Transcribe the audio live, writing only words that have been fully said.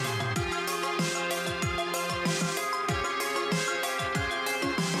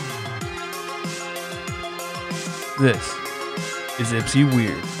This is Ipsy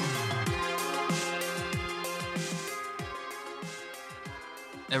Weird.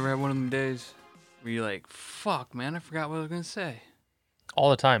 Ever had one of them days where you're like, fuck, man, I forgot what I was going to say? All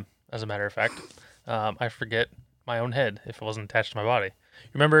the time, as a matter of fact. I forget my own head if it wasn't attached to my body.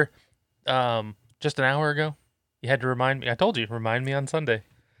 Remember, just an hour ago, you had to remind me. I told you, remind me on Sunday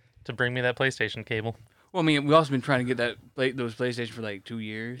to bring me that PlayStation cable. Well, I mean, we've also been trying to get those PlayStation for like 2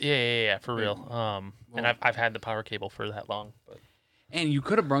 years. Yeah, for real. And I've had the power cable for that long. But and you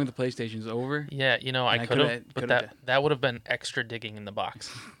could have brought the PlayStations over. yeah, I could have, but that would have been extra digging in the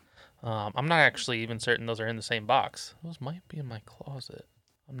box. I'm not actually even certain those are in the same box. Those might be in my closet.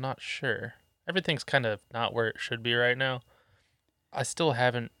 I'm not sure. Everything's kind of not where it should be right now. I still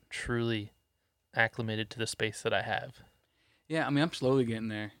haven't truly acclimated to the space that I have. Yeah, I mean, I'm slowly getting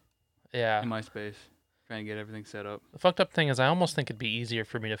there. Yeah. In my space. Trying to get everything set up. The fucked up thing is I almost think it'd be easier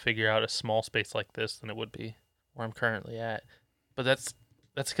for me to figure out a small space like this than it would be where I'm currently at. But that's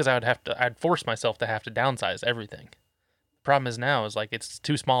because I'd force myself to have to downsize everything. The problem is now is like it's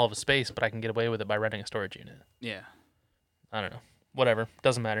too small of a space, but I can get away with it by renting a storage unit. Yeah. I don't know. Whatever.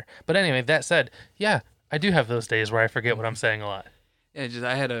 Doesn't matter. But anyway, that said, yeah, I do have those days where I forget what I'm saying a lot. Yeah, just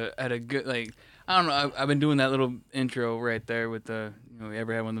I had a good, like, I don't know, I've been doing that little intro right there with the, you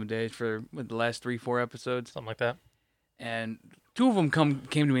ever had one of them days for the last 3-4 episodes? Something like that. And two of them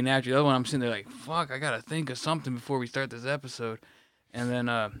came to me naturally. The other one, I'm sitting there like, fuck, I gotta think of something before we start this episode. And then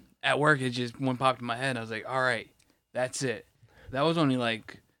at work, it just one popped in my head. I was like, all right, that's it. That was only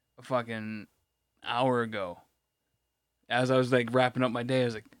like a fucking hour ago. As I was like wrapping up my day, I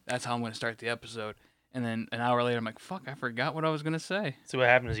was like, that's how I'm gonna start the episode. And then an hour later, I'm like, fuck, I forgot what I was going to say. So what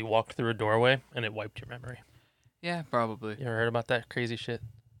happened is you walked through a doorway and it wiped your memory. Yeah, probably. You ever heard about that crazy shit?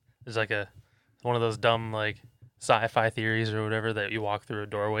 There's like one of those dumb like sci-fi theories or whatever that you walk through a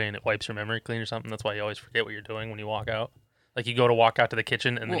doorway and it wipes your memory clean or something. That's why you always forget what you're doing when you walk out. Like you go to walk out to the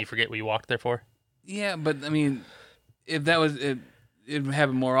kitchen and then you forget what you walked there for. Yeah, but I mean, if that was it, it'd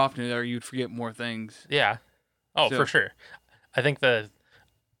happen more often or you'd forget more things. Yeah. Oh, so, for sure. I think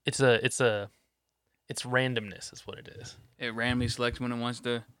it's randomness is what it is. It randomly selects when it wants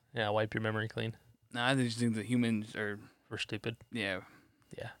to... Yeah, wipe your memory clean. No, I just think that humans are... We're stupid. Yeah.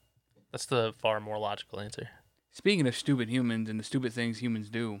 Yeah. That's the far more logical answer. Speaking of stupid humans and the stupid things humans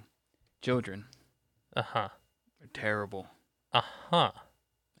do, children. Uh-huh. Are terrible. Uh-huh.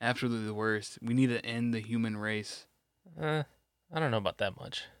 Absolutely the worst. We need to end the human race. I don't know about that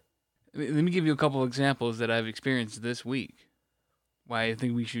much. Let me give you a couple examples that I've experienced this week. Why I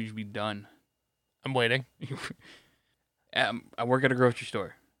think we should be done. I'm waiting. I work at a grocery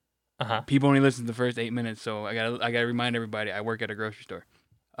store. Uh-huh. People only listen to the first 8 minutes, so I gotta remind everybody I work at a grocery store.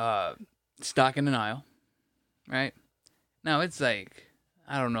 Stocking an aisle, right? Now it's like,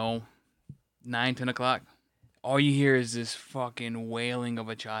 I don't know, 9, 10 o'clock. All you hear is this fucking wailing of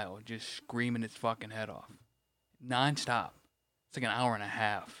a child just screaming its fucking head off. Non-stop. It's like an hour and a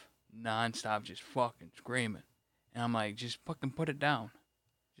half. Non-stop just fucking screaming. And I'm like, just fucking put it down.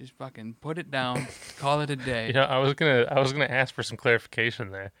 Just fucking put it down. Call it a day. I was gonna ask for some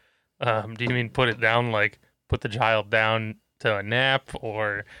clarification there. Do you mean put it down like put the child down to a nap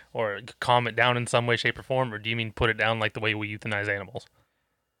or calm it down in some way, shape, or form, or do you mean put it down like the way we euthanize animals?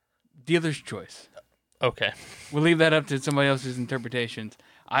 Dealer's choice. Okay. We'll leave that up to somebody else's interpretations.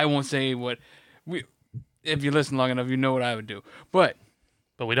 I won't say what if you listen long enough, you know what I would do. But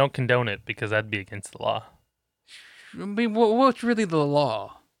we don't condone it because that'd be against the law. I mean, what's really the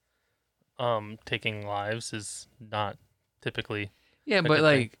law? Taking lives is not typically. Yeah, but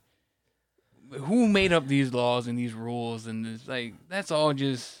like, who made up these laws and these rules and this, like, that's all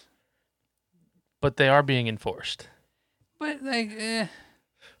just. But they are being enforced. But like,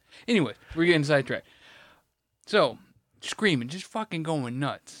 Anyway, we're getting sidetracked. So, screaming, just fucking going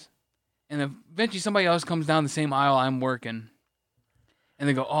nuts, and eventually somebody else comes down the same aisle I'm working, and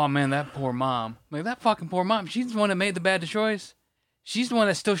they go, "Oh man, that poor mom." I'm like, that fucking poor mom. She's the one that made the bad choice. She's the one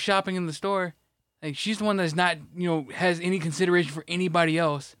that's still shopping in the store. Like, she's the one that's not, has any consideration for anybody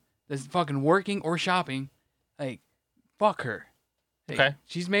else that's fucking working or shopping. Like, fuck her. Like, okay.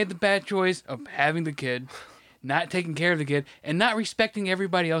 She's made the bad choice of having the kid, not taking care of the kid, and not respecting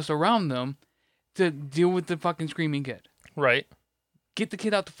everybody else around them to deal with the fucking screaming kid. Right. Get the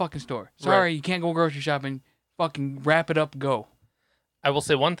kid out the fucking store. Sorry, right. You can't go grocery shopping. Fucking wrap it up, go. I will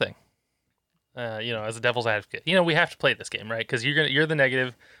say one thing. As a devil's advocate, we have to play this game, right? Because you're the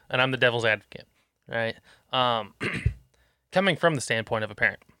negative, and I'm the devil's advocate, right? Coming from the standpoint of a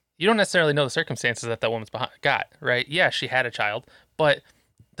parent, you don't necessarily know the circumstances that woman's got, right? Yeah, she had a child, but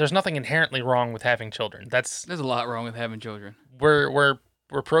there's nothing inherently wrong with having children. There's a lot wrong with having children. We're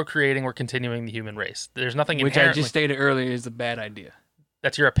we're procreating, we're continuing the human race. There's nothing which I just stated earlier is a bad idea.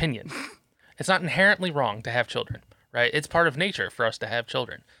 That's your opinion. It's not inherently wrong to have children, right? It's part of nature for us to have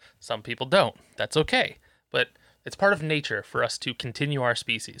children. Some people don't. That's okay. But it's part of nature for us to continue our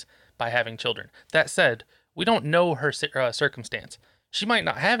species by having children. That said, we don't know her circumstance. She might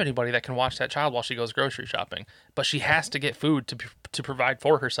not have anybody that can watch that child while she goes grocery shopping, but she has to get food to provide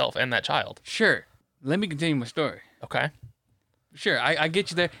for herself and that child. Sure. Let me continue my story. Okay. Sure, I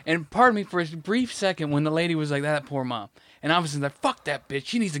get you there. And pardon me for a brief second when the lady was like, that poor mom. And I was like, fuck that bitch.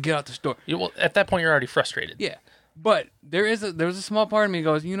 She needs to get out the store. Well, at that point, you're already frustrated. Yeah. But there was a small part of me that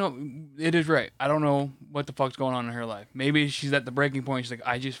goes, it is right. I don't know what the fuck's going on in her life. Maybe she's at the breaking point. She's like,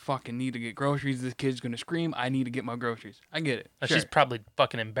 I just fucking need to get groceries. This kid's going to scream. I need to get my groceries. I get it. Sure. She's probably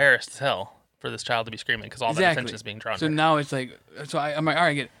fucking embarrassed as hell for this child to be screaming because all that attention is being drawn to her. So now it's like, I'm like, all right,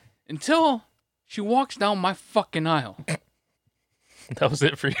 I get it. Until she walks down my fucking aisle. That was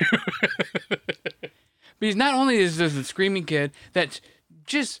it for you. Because not only is there the screaming kid that's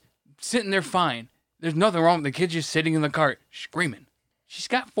just sitting there fine. There's nothing wrong with the kid just sitting in the cart screaming. She's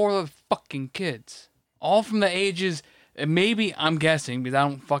got 4 other fucking kids. All from the ages, maybe, I'm guessing, because I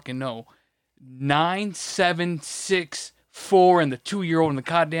don't fucking know, 9, 7, 6, 4, and the 2-year-old in the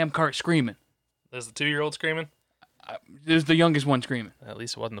goddamn cart screaming. There's the 2-year-old screaming? There's the youngest one screaming. At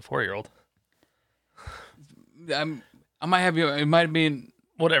least it wasn't the 4-year-old. I might have you. It might have been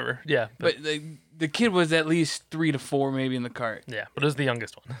whatever. Yeah, but the kid was at least 3 to 4 maybe in the cart. Yeah, but it was the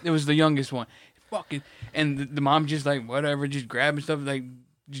youngest one. It was the youngest one. Fucking, and the mom just like whatever, just grabbing stuff, like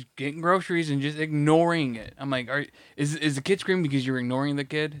just getting groceries and just ignoring it. I'm like, is the kid screaming because you're ignoring the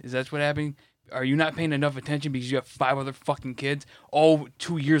kid? Is that what's happening? Are you not paying enough attention because you have 5 other fucking kids, all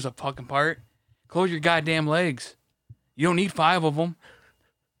 2 years of fucking apart? Close your goddamn legs. You don't need 5 of them.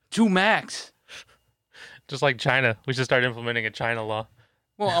 2 max. Just like China. We should start implementing a China law.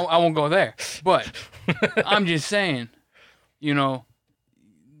 Well, I won't go there. But I'm just saying, you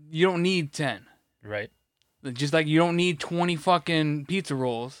don't need 10. Right. Just like you don't need 20 fucking pizza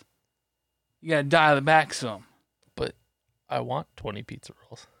rolls. You gotta dial it back some. But I want 20 pizza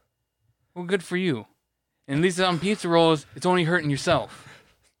rolls. Well, good for you. And at least on pizza rolls, it's only hurting yourself.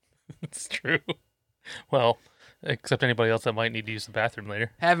 It's true. Well, except anybody else that might need to use the bathroom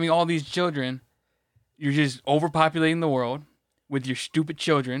later. Having all these children, you're just overpopulating the world with your stupid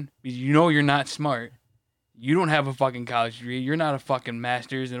children because you're not smart. You don't have a fucking college degree. You're not a fucking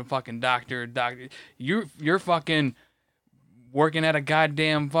master's and a fucking doctor. You're fucking working at a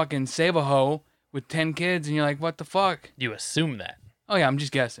goddamn fucking Save-A-Ho with 10 kids, and you're like, what the fuck? You assume that. Oh yeah, I'm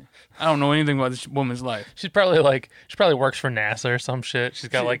just guessing. I don't know anything about this woman's life. She probably works for NASA or some shit. She's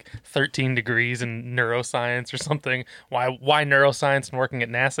got like 13 degrees in neuroscience or something. Why neuroscience and working at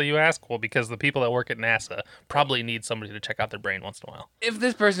NASA, you ask? Well, because the people that work at NASA probably need somebody to check out their brain once in a while. If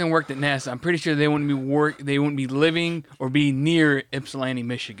this person worked at NASA, I'm pretty sure they wouldn't be living or be near Ypsilanti,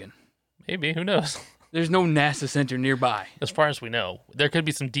 Michigan. Maybe, who knows? There's no NASA center nearby. As far as we know, there could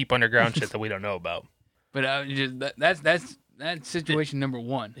be some deep underground shit that we don't know about. But that's situation number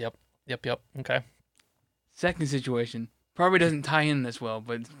 1. Yep. Okay. Second situation probably doesn't tie in this well,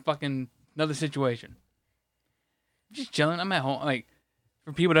 but it's fucking another situation. Just chilling. I'm at home. Like,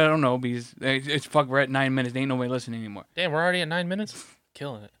 for people that don't know, because it's we're at 9 minutes. There ain't nobody listening anymore. Damn, we're already at 9 minutes?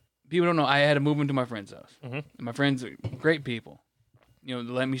 Killing it. People don't know. I had to move into my friend's house. Mm-hmm. And my friends are great people. They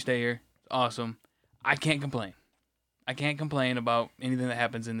let me stay here. It's awesome. I can't complain. I can't complain about anything that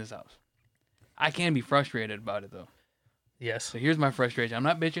happens in this house. I can be frustrated about it, though. Yes. So here's my frustration. I'm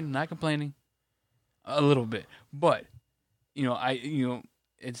not bitching, not complaining, a little bit, but I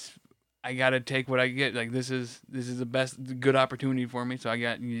gotta take what I get. Like this is the good opportunity for me, so I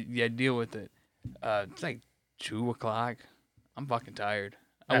got deal with it. It's like 2:00. I'm fucking tired.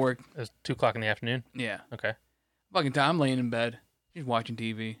 I work. It's 2:00 in the afternoon. Yeah. Okay. Fucking time. I'm laying in bed, just watching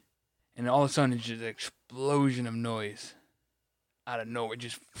TV, and all of a sudden it's just an explosion of noise out of nowhere,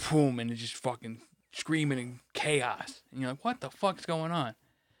 just boom, and it's just fucking screaming and chaos, and you're like, what the fuck's going on?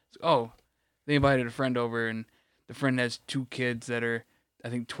 So, they invited a friend over, and the friend has 2 kids that are, I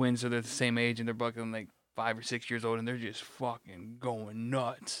think, twins, so they're the same age, and they're fucking like 5 or 6 years old, and they're just fucking going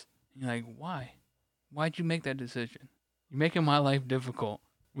nuts. And you're like, why? Why'd you make that decision? You're making my life difficult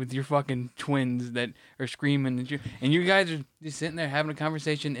with your fucking twins that are screaming, and you guys are just sitting there having a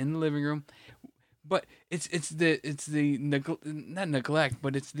conversation in the living room. But it's the not neglect,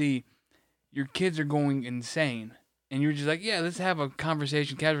 but it's the your kids are going insane, and you're just like, yeah, let's have a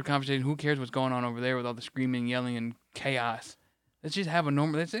conversation, casual conversation. Who cares what's going on over there with all the screaming, yelling, and chaos? Let's just have a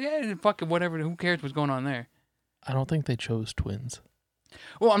normal. Let's say, yeah, fuck it, whatever. Who cares what's going on there? I don't think they chose twins.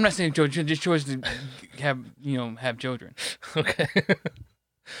 Well, I'm not saying just chose to have children. Okay.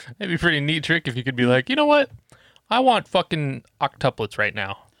 It'd be a pretty neat trick if you could be like, you know what? I want fucking octuplets right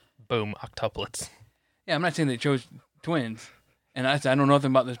now. Boom, octuplets. Yeah, I'm not saying they chose twins, and I don't know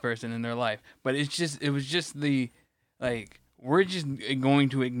nothing about this person in their life, but it was just we're just going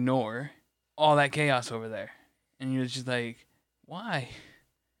to ignore all that chaos over there, and you're just like, why?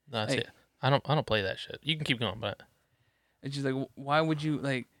 No, that's it. I don't play that shit. You can keep going, but it's just like, why would you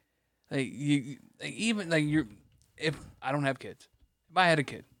if I don't have kids, if I had a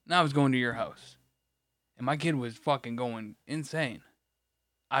kid and I was going to your house, and my kid was fucking going insane,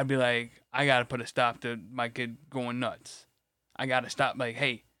 I'd be like, I gotta put a stop to my kid going nuts. I gotta stop. Like,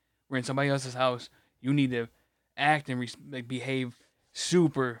 hey, we're in somebody else's house. You need to act and behave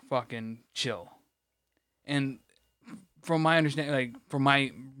super fucking chill. And from my understanding, from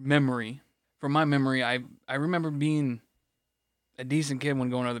my memory, I remember being a decent kid when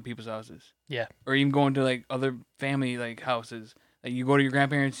going to other people's houses. Yeah. Or even going to other family houses. Like, you go to your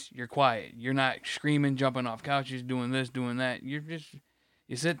grandparents, you're quiet. You're not screaming, jumping off couches, doing this, doing that. You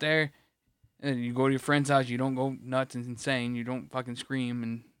sit there, and you go to your friend's house. You don't go nuts and insane. You don't fucking scream.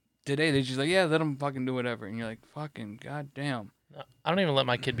 And today, they're just like, yeah, let them fucking do whatever. And you're like, fucking goddamn. I don't even let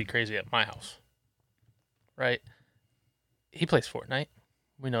my kid be crazy at my house. Right? He plays Fortnite.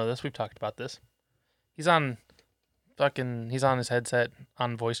 We know this. We've talked about this. He's on his headset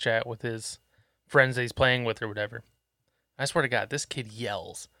on voice chat with his friends that he's playing with or whatever. I swear to God, this kid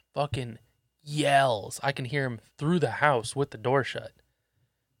yells. Fucking yells. I can hear him through the house with the door shut.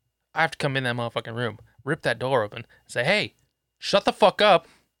 I have to come in that motherfucking room, rip that door open, and say, hey, shut the fuck up,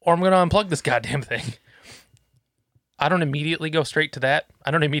 or I'm going to unplug this goddamn thing. I don't immediately go straight to that.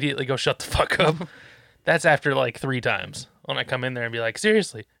 I don't immediately go shut the fuck up. That's after 3 times when I come in there and be like,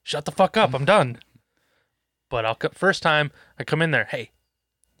 seriously, shut the fuck up. I'm done. But first time I come in there, hey,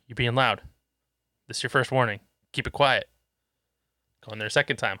 you're being loud. This is your first warning. Keep it quiet. Go in there a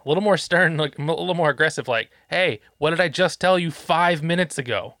second time. A little more stern, a little more aggressive, hey, what did I just tell you 5 minutes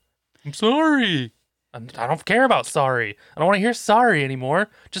ago? I'm sorry. I don't care about sorry. I don't want to hear sorry anymore.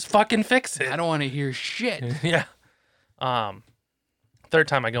 Just fucking fix it. I don't want to hear shit. Yeah. Third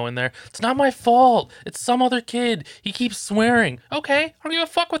time I go in there, it's not my fault. It's some other kid. He keeps swearing. Okay, I don't give a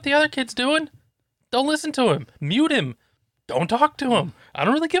fuck what the other kid's doing. Don't listen to him. Mute him. Don't talk to him. I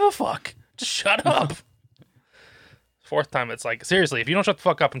don't really give a fuck. Just shut up. Fourth time, it's seriously, if you don't shut the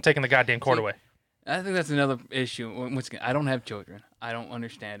fuck up, I'm taking the goddamn cord away. I think that's another issue. Once again, I don't have children. I don't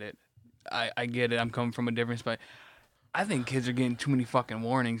understand it. I get it. I'm coming from a different spot. I think kids are getting too many fucking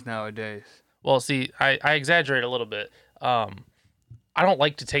warnings nowadays. Well, see, I exaggerate a little bit. I don't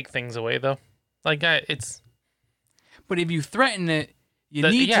like to take things away, though. It's... But if you threaten it, you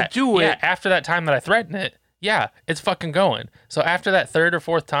need to do it. Yeah, after that time that I threaten it, yeah, it's fucking going. So after that third or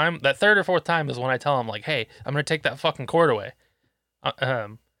fourth time is when I tell him, hey, I'm going to take that fucking cord away.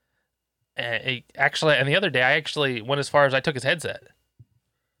 And the other day, I actually went as far as I took his headset.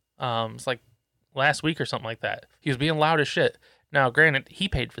 It's last week or something like that. He was being loud as shit. Now, granted, he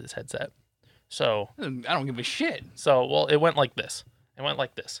paid for this headset. So I don't give a shit. So, well, it went like this.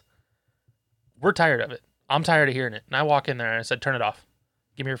 We're tired of it. I'm tired of hearing it. And I walk in there and I said, turn it off.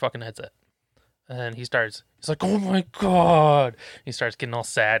 Give me your fucking headset. And he's like, oh my God. He starts getting all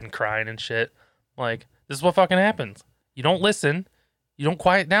sad and crying and shit. This is what fucking happens. You don't listen. You don't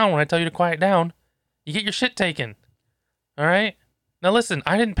quiet down when I tell you to quiet down. You get your shit taken. All right? Now listen,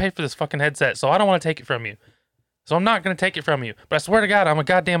 I didn't pay for this fucking headset, so I don't want to take it from you. So I'm not going to take it from you. But I swear to God, I'm a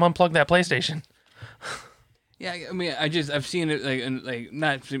goddamn unplug that PlayStation. Yeah, I mean, I've seen it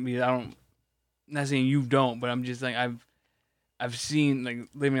not saying you don't, but I'm just I've seen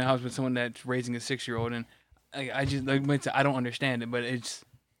living in a house with someone that's raising a 6-year-old, and I just I don't understand it, but it's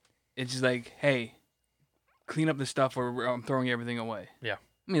just hey, clean up the stuff or I'm throwing everything away. Yeah.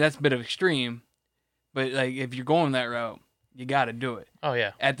 I mean, that's a bit of extreme, but if you're going that route, you got to do it. Oh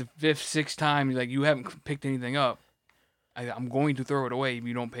yeah. At the 5th, 6th time, you haven't picked anything up. I'm going to throw it away if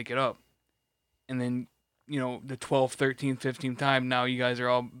you don't pick it up. And then, the 12th, 13th, 15th time, now you guys are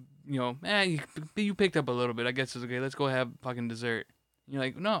all, you picked up a little bit. I guess it's okay. Let's go have fucking dessert. And you're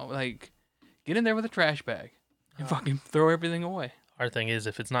like, no, get in there with a trash bag and fucking throw everything away. Our thing is,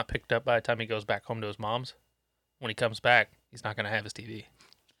 if it's not picked up by the time he goes back home to his mom's, when he comes back, he's not going to have his TV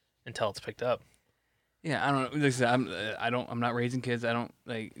until it's picked up. Yeah, I don't know. Listen, I'm not raising kids. I don't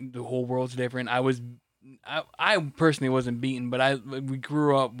the whole world's different. I personally wasn't beaten, but we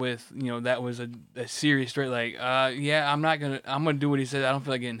grew up with, that was a serious threat. I'm gonna do what he said. I don't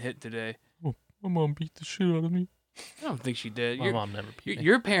feel like getting hit today. Oh, my mom beat the shit out of me. I don't think she did. My mom never beat me.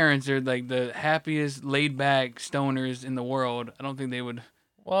 Your parents are the happiest, laid back stoners in the world. I don't think they would.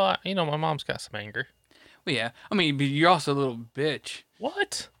 Well, my mom's got some anger. Well, yeah. I mean, but you're also a little bitch.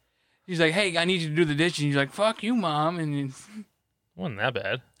 What? She's like, hey, I need you to do the dishes. And he's like, fuck you, Mom. And wasn't that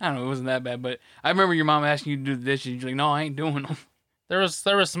bad. I don't know, it wasn't that bad, but I remember your mom asking you to do the dishes. You're like, no, I ain't doing them. There was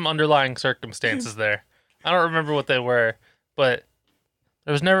some underlying circumstances there. I don't remember what they were, but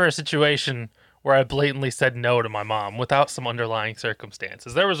there was never a situation where I blatantly said no to my mom without some underlying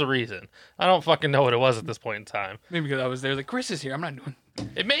circumstances. There was a reason. I don't fucking know what it was at this point in time. Maybe because I was there, like, Chris is here. I'm not doing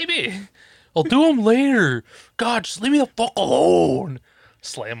it. May be. I'll do them later. God, just leave me the fuck alone.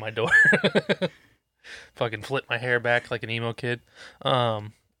 Slam my door. Fucking flip my hair back like an emo kid. I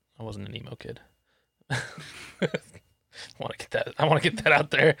wasn't an emo kid. I want to get that out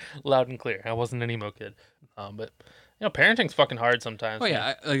there loud and clear. I wasn't an emo kid. But parenting's fucking hard sometimes. Oh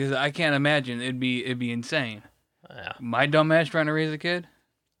yeah, like I said, I can't imagine. It'd be insane. Yeah. My dumb ass trying to raise a kid,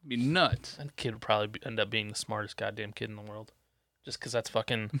 it'd be nuts. That kid would probably end up being the smartest goddamn kid in the world. Just because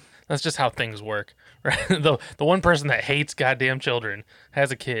that's just how things work, right? The one person that hates goddamn children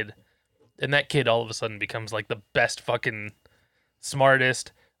has a kid, and that kid all of a sudden becomes like the best fucking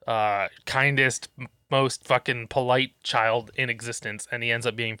smartest, kindest, most fucking polite child in existence, and he ends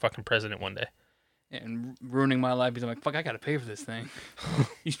up being fucking president one day. And ruining my life because I'm like, fuck, I gotta pay for this thing.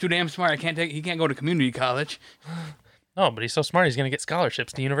 He's too damn smart. He can't go to community college. No, but he's so smart. He's gonna get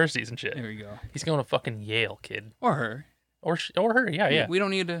scholarships to universities and shit. There we go. He's going to fucking Yale, kid. Or her. Or her. Yeah. We don't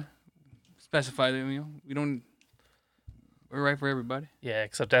need to specify that. We're right for everybody. Yeah,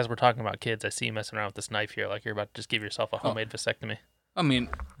 except as we're talking about kids, I see you messing around with this knife here, like you're about to just give yourself a homemade vasectomy. I mean,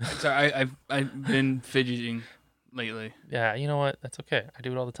 sorry, I've been fidgeting lately. Yeah, you know what? That's okay. I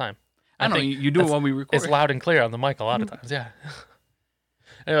do it all the time. I know you do it while we record. It's loud and clear on the mic a lot of times. Yeah.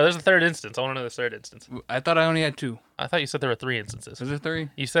 Anyway, there's a third instance. I want to know the third instance. I thought I only had 2. I thought you said there were 3 instances. Was there 3?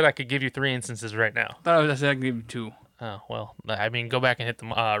 You said I could give you 3 instances right now. I said I could give you 2. Oh well, I mean, go back and hit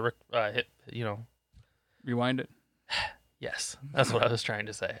the Rewind it. Yes, that's what I was trying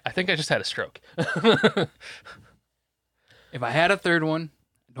to say. I think I just had a stroke. If I had a third one,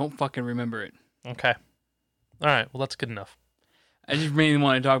 I don't fucking remember it. Okay. All right. Well, that's good enough. I just mainly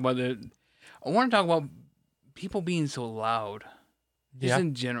want to talk about I want to talk about people being so loud. Just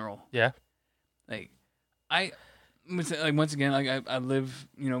in general. Yeah. Like, once again, like I live,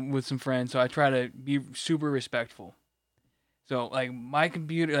 with some friends, so I try to be super respectful. So like my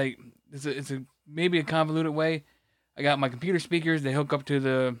computer, like it's maybe a convoluted way. I got my computer speakers. They hook up to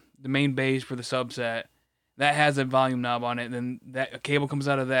the main base for the subset. That has a volume knob on it. Then a cable comes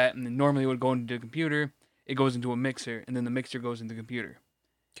out of that, and then normally it would go into the computer. It goes into a mixer, and then the mixer goes into the computer.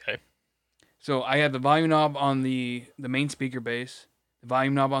 Okay. So I have the volume knob on the main speaker base, the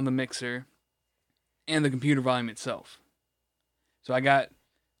volume knob on the mixer, and the computer volume itself. So I got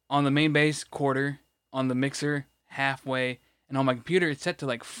on the main base 1/4, on the mixer halfway, and on my computer it's set to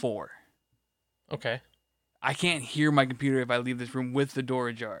like 4. Okay. I can't hear my computer if I leave this room with the door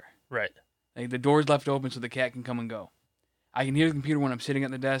ajar. Right. Like the door's left open so the cat can come and go. I can hear the computer when I'm sitting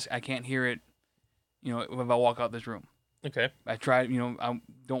at the desk. I can't hear it, if I walk out this room. Okay. I try, I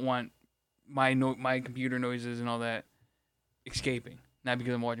don't want my computer noises and all that escaping. Not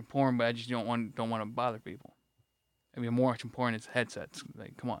because I'm watching porn, but I just don't want to bother people. I mean, I'm watching porn. It's headsets.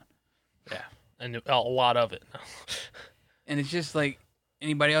 Like, come on. Yeah, and a lot of it. And it's just like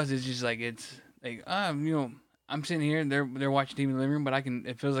anybody else is just like it's like I'm sitting here and they're watching TV in the living room, but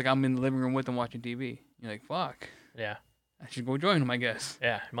it feels like I'm in the living room with them watching TV. You're like, fuck. Yeah. I should go join them, I guess.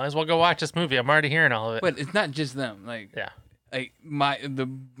 Yeah, might as well go watch this movie. I'm already hearing all of it. But it's not just them. Like, yeah. Like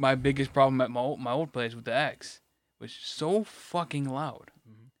my biggest problem at my old place with the ex was so fucking loud.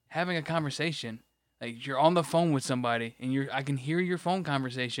 Mm-hmm. Having a conversation, like you're on the phone with somebody and I can hear your phone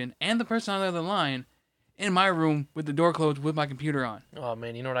conversation and the person on the other line in my room with the door closed with my computer on. Oh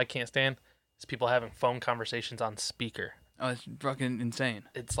man, you know what I can't stand? It's people having phone conversations on speaker. Oh, it's fucking insane.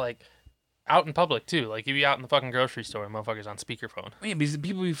 It's like out in public too. Like you be out in the fucking grocery store and motherfuckers on speakerphone. Yeah, because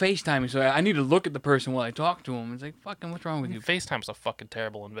people be FaceTiming, so I need to look at the person while I talk to them. It's like, fucking, what's wrong with you? FaceTime's a fucking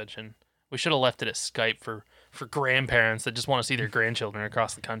terrible invention. We should have left it at Skype for grandparents that just want to see their grandchildren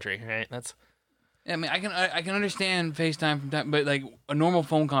across the country, right? That's. Yeah, I mean, I can understand FaceTime from time, but like a normal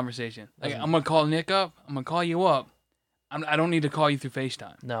phone conversation. Like I'm gonna call Nick up. I'm gonna call you up. I don't need to call you through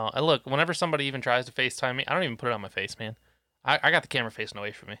FaceTime. No, look. Whenever somebody even tries to FaceTime me, I don't even put it on my face, man. I got the camera facing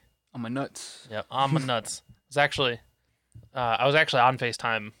away from me. On my nuts. Yeah, on my nuts. I was actually on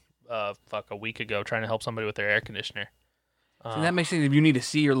FaceTime a week ago trying to help somebody with their air conditioner. So that makes sense. If you need to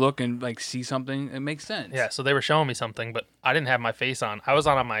see or look and like see something, it makes sense. Yeah, so they were showing me something, but I didn't have my face on. I was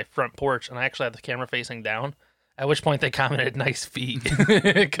on my front porch, and I actually had the camera facing down, at which point they commented, "Nice feet."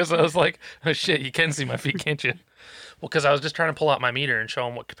 Because I was like, oh shit, you can see my feet, can't you? Well, because I was just trying to pull out my meter and show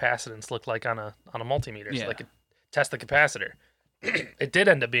them what capacitance looked like on a multimeter so they could test the capacitor. It did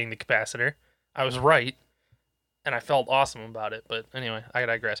end up being the capacitor. I was right, and I felt awesome about it. But anyway, I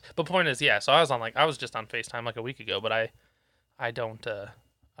digress. But point is, yeah. So I was just on FaceTime like a week ago, but I don't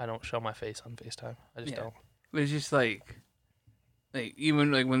show my face on FaceTime. I just don't. But it's just like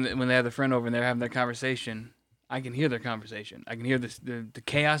even like when they have the friend over and they're having their conversation, I can hear their conversation. I can hear the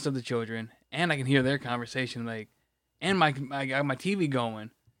chaos of the children, and I can hear their conversation. Like, and I got my TV going.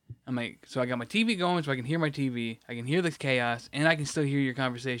 I'm like, so I got my TV going, so I can hear my TV. I can hear the chaos, and I can still hear your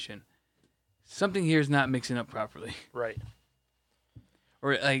conversation. Something here is not mixing up properly. Right.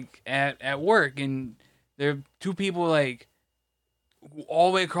 Or like at work, and there are two people like all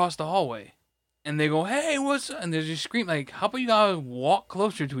the way across the hallway, and they go, "Hey, what's up?" And they're just screaming like, "How about you guys walk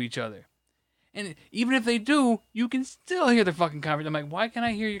closer to each other?" And even if they do, you can still hear the fucking conversation. I'm like, why can't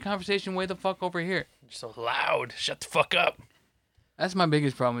I hear your conversation way the fuck over here? You're so loud. Shut the fuck up. That's my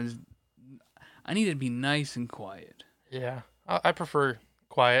biggest problem is I need to be nice and quiet. Yeah, I prefer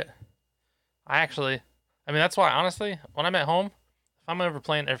quiet. That's why, honestly, when I'm at home,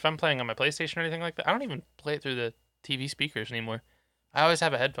 if I'm playing on my PlayStation or anything like that, I don't even play it through the TV speakers anymore. I always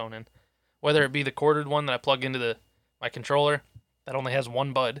have a headphone in. Whether it be the corded one that I plug into my controller that only has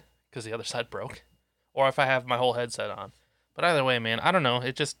one bud because the other side broke, or if I have my whole headset on. But either way, man, I don't know.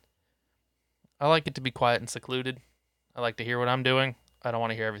 I like it to be quiet and secluded. I like to hear what I'm doing. I don't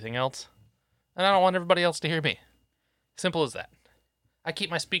want to hear everything else. And I don't want everybody else to hear me. Simple as that. I keep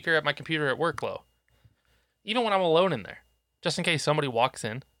my speaker at my computer at work low. Even when I'm alone in there. Just in case somebody walks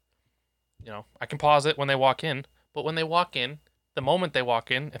in. I can pause it when they walk in. But when they walk in, the moment they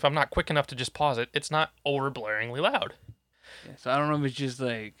walk in, if I'm not quick enough to just pause it, it's not overblaringly loud. Yeah, so I don't know if it's just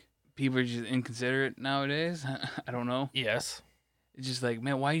like people are just inconsiderate nowadays. I don't know. Yes. It's just like,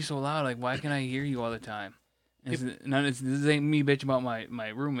 man, why are you so loud? Like, why can't I hear you all the time? This ain't me bitch about my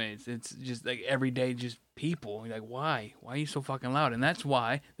roommates. It's just like everyday just people. You're like, why? Why are you so fucking loud? And that's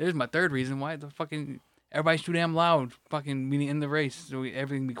why, there's my third reason why everybody's too damn loud. Fucking being in the race. So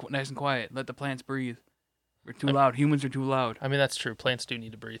everything be nice and quiet. Let the plants breathe. We're too loud. Humans are too loud. That's true. Plants do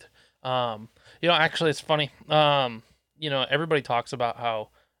need to breathe. Actually, it's funny. Everybody talks about how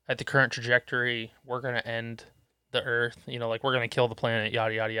at the current trajectory, we're going to end the Earth. Like we're going to kill the planet,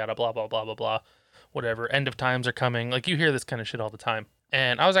 yada, yada, yada, blah, blah, blah, blah, blah. Whatever. End of times are coming. Like you hear this kind of shit all the time.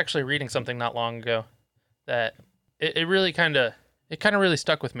 And I was actually reading something not long ago that it really kind of really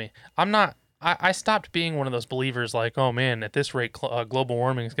stuck with me. I stopped being one of those believers like, oh man, at this rate, global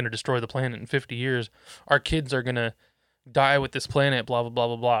warming is going to destroy the planet in 50 years. Our kids are going to die with this planet, blah, blah, blah,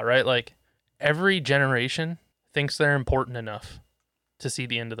 blah, blah, right? Like every generation thinks they're important enough to see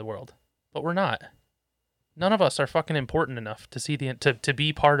the end of the world, but we're not. None of us are fucking important enough to see to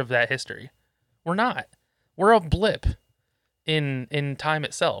be part of that history. We're not. We're a blip in time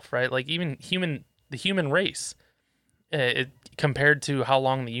itself, right? Like even the human race, compared to how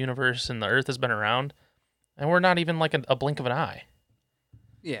long the universe and the Earth has been around, and we're not even like a blink of an eye.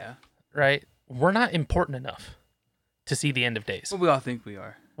 Yeah. Right? We're not important enough to see the end of days. Well, we all think we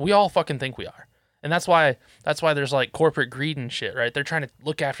are. We all fucking think we are. And that's why there's like corporate greed and shit, right? They're trying to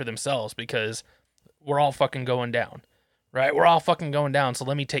look after themselves because we're all fucking going down, right? We're all fucking going down, so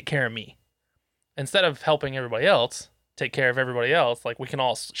let me take care of me. Instead of helping everybody else take care of everybody else, like we can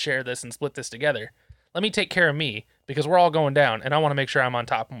all share this and split this together. Let me take care of me because we're all going down and I want to make sure I'm on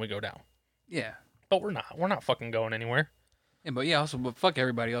top when we go down. Yeah. But we're not. We're not fucking going anywhere. Yeah, but fuck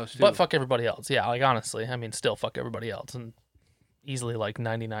everybody else too. But fuck everybody else. Yeah, like honestly, still fuck everybody else and easily like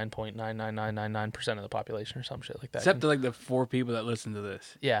 99.99999% of the population or some shit like that. Except like the 4 people that listen to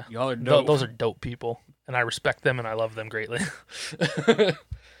this. Yeah. Y'all are dope. Those are dope people and I respect them and I love them greatly.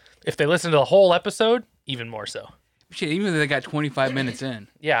 If they listen to the whole episode, even more so. Shit, even if they got 25 minutes in.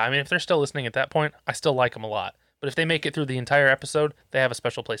 Yeah, if they're still listening at that point, I still like them a lot. But if they make it through the entire episode, they have a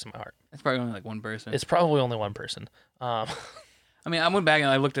special place in my heart. That's probably only like one person. It's probably only one person. I went back and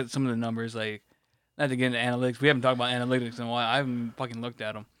I looked at some of the numbers, like, not to get into analytics. We haven't talked about analytics in a while. I haven't fucking looked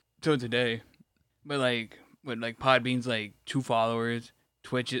at them till today. But like, Podbean's like 2 followers.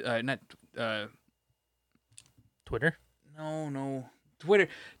 Twitch, Twitter? No. Twitter.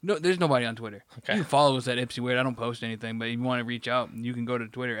 No, there's nobody on Twitter. Okay. You can follow us at IpsyWeird. I don't post anything, but if you want to reach out, you can go to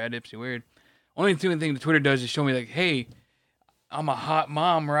Twitter at IpsyWeird. Only thing that Twitter does is show me like, hey, I'm a hot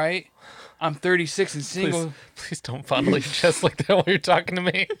mom, right? I'm 36 and single. Please don't fondle your chest like that while you're talking to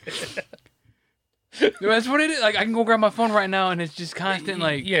me. That's what it is. Like, I can go grab my phone right now, and it's just constant,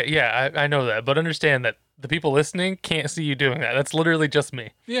 like... Yeah, I know that, but understand that the people listening can't see you doing that. That's literally just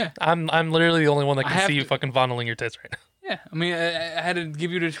me. Yeah. I'm literally the only one that can see you fucking fondling your tits right now. Yeah, I had to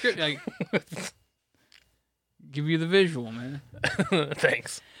give you the script, like... give you the visual, man.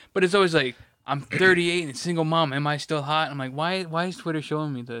 Thanks. But it's always like, I'm 38 and a single mom. Am I still hot? I'm like, why is Twitter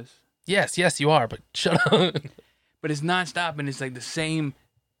showing me this? Yes, you are, but shut up. But it's nonstop, and it's like the same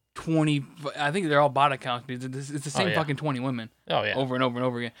 20. I think they're all bot accounts. It's the same fucking 20 women. Oh yeah. Over and over and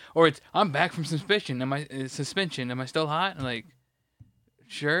over again. Or it's I'm back from suspension. Suspension? Am I still hot? I'm like,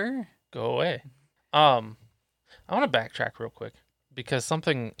 sure. Go away. I want to backtrack real quick because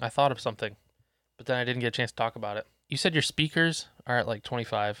I thought of something, but then I didn't get a chance to talk about it. You said your speakers are at like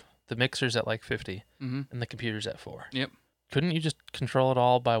 25, the mixer's at like 50, and the computer's at 4. Yep. Couldn't you just control it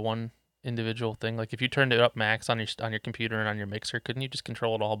all by one individual thing? Like if you turned it up max on your computer and on your mixer, couldn't you just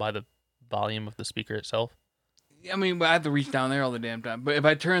control it all by the volume of the speaker itself? I mean, but I have to reach down there all the damn time. But if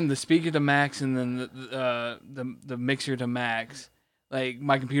I turn the speaker to max and then the mixer to max, like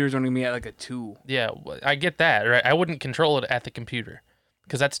my computer's only gonna be at like a 2. Yeah, I get that, right? I wouldn't control it at the computer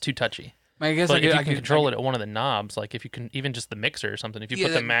because that's too touchy. I guess but if you can control it at one of the knobs, like if you can even just the mixer or something. If you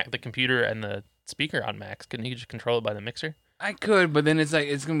put the computer and the speaker on max, couldn't you just control it by the mixer? I could, but then it's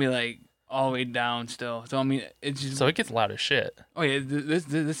gonna be like all the way down still. So I mean, it's just it gets loud as shit. Oh yeah,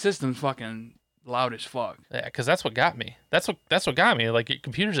 this system's fucking loud as fuck. Yeah, because that's what got me. That's what got me. Like your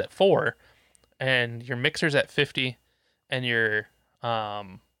computer's at 4, and your mixer's at 50, and your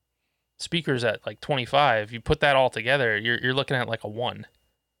speakers at like 25. You put that all together, you're looking at like a 1.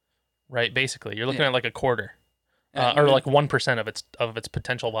 Right, basically, you're looking at like a quarter, or like 1% of its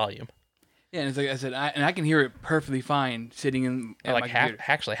potential volume. Yeah, and it's like I said, I can hear it perfectly fine sitting in at like my computer.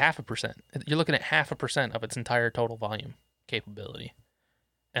 Actually 0.5%. You're looking at 0.5% of its entire total volume capability,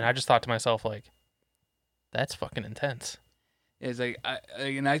 and I just thought to myself like, that's fucking intense. Yeah, it's like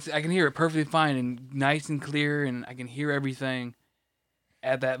I can hear it perfectly fine and nice and clear, and I can hear everything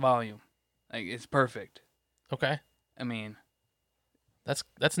at that volume. Like it's perfect. Okay. I mean.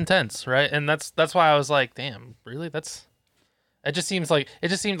 That's intense, right? And that's why I was like, damn, really? It just seemed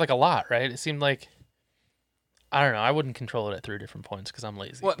like a lot, right? It seemed like, I don't know. I wouldn't control it at 3 different points because I'm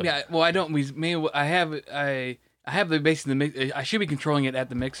lazy. Well, yeah. Well, I don't. I have the basically the mix. I should be controlling it at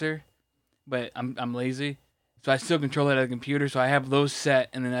the mixer, but I'm lazy, so I still control it at the computer. So I have those set,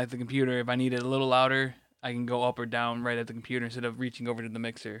 and then at the computer, if I need it a little louder, I can go up or down right at the computer instead of reaching over to the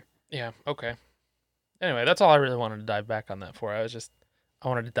mixer. Yeah. Okay. Anyway, that's all I really wanted to dive back on that for. I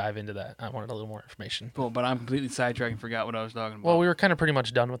wanted to dive into that. I wanted a little more information. Cool, but I'm completely sidetracked and forgot what I was talking about. Well, we were kind of pretty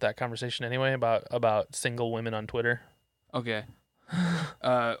much done with that conversation anyway about single women on Twitter. Okay.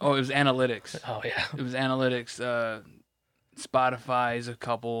 It was analytics. Oh, yeah. It was analytics. Spotify's a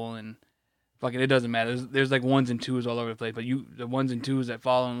couple, and fucking it doesn't matter. There's like 1s and 2s all over the place, but the 1s and 2s that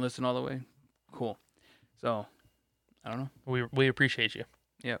follow and listen all the way, cool. So, I don't know. We appreciate you.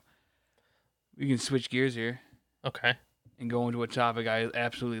 Yeah. We can switch gears here. Okay. And go into a topic I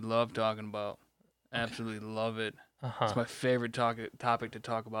absolutely love talking about. Absolutely love it. It's my favorite topic to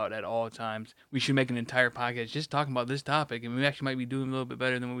talk about at all times. We should make an entire podcast just talking about this topic, and we actually might be doing a little bit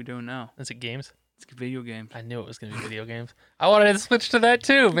better than what we're doing now. Is it games? It's video games. I knew it was going to be video games. I wanted to switch to that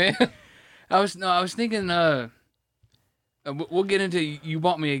too, man. I was thinking we'll get into you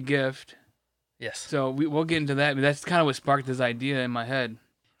bought me a gift. Yes. So we'll get into that, but that's kind of what sparked this idea in my head.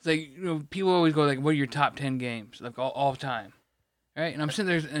 It's like, people always go like, what are your top 10 games? Like all time. Right? And I'm sitting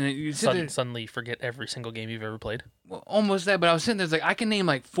there and you sit there. Suddenly forget every single game you've ever played. Well, almost that, but I was sitting there like, I can name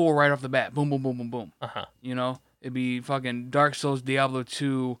like 4 right off the bat. Boom, boom, boom, boom, boom. Uh-huh. You know? It'd be fucking Dark Souls, Diablo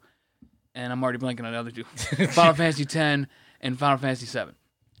 2, and I'm already blanking on the other 2. Final Fantasy 10 and Final Fantasy 7.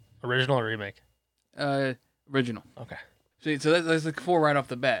 Original or remake? Original. Okay. So that's like 4 right off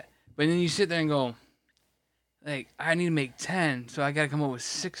the bat. But then you sit there and go, like, I need to make 10, so I got to come up with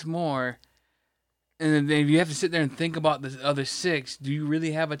 6 more. And then you have to sit there and think about the other 6. Do you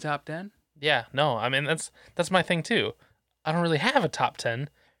really have a top 10? Yeah, no. I mean, that's my thing too. I don't really have a top 10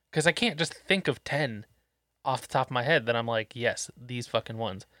 because I can't just think of 10 off the top of my head that I'm like, yes, these fucking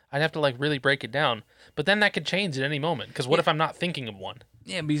ones. I'd have to like really break it down. But then that could change at any moment because what if I'm not thinking of one?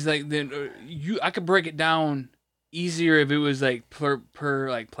 Yeah, because like I could break it down easier if it was like per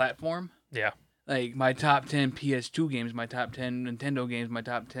like platform. Yeah. Like my top 10 PS2 games, my top 10 Nintendo games, my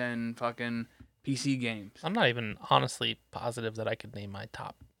top 10 fucking PC games. I'm not even honestly positive that I could name my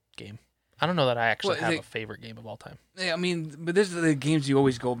top game. I don't know that I actually have a favorite game of all time. Yeah, I mean, but this is the games you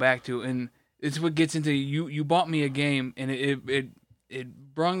always go back to, and it's what gets into you bought me a game, and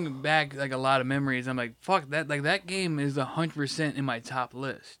it brung back like a lot of memories. I'm like, fuck that, like that game is 100% in my top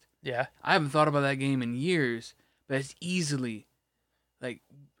list. Yeah, I haven't thought about that game in years, but it's easily like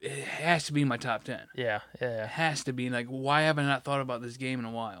it has to be in my top 10. Yeah. It has to be. Like, why haven't I not thought about this game in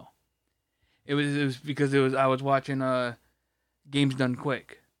a while? It was because I was watching Games Done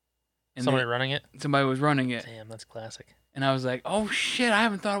Quick. And somebody running it? Somebody was running it. Damn, that's classic. And I was like, oh shit, I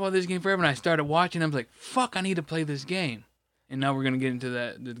haven't thought about this game forever. And I started watching. I was like, fuck, I need to play this game. And now we're gonna get into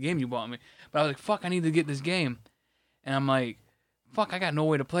the game you bought me. But I was like, fuck, I need to get this game. And I'm like, fuck, I got no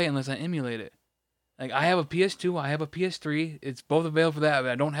way to play it unless I emulate it. Like, I have a PS2, I have a PS3. It's both available for that,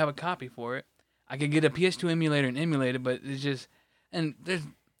 but I don't have a copy for it. I could get a PS2 emulator and emulate it, but it's just, and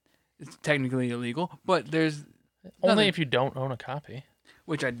it's technically illegal, but there's only if you don't own a copy.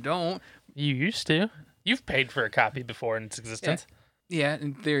 Which I don't. You used to. You've paid for a copy before in its existence. Yeah,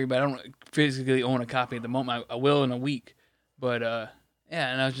 in theory, but I don't physically own a copy at the moment. I will in a week. But, yeah,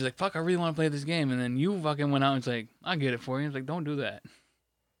 and I was just like, fuck, I really want to play this game. And then you fucking went out and was like, I'll get it for you. I was like, don't do that.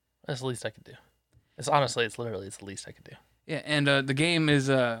 That's the least I could do. It's literally the least I could do. Yeah, and the game is,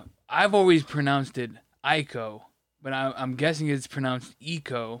 I've always pronounced it Ico, but I'm guessing it's pronounced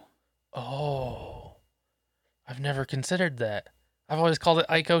Eco. Oh, I've never considered that. I've always called it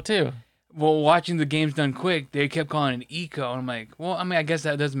Ico too. Well, watching the games done quick, they kept calling it Eco. And I'm like, well, I mean, I guess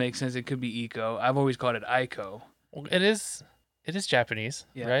that does make sense. It could be Eco. I've always called it Ico. Well, it is Japanese,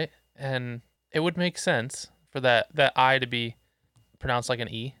 right? And it would make sense for that I to be pronounced like an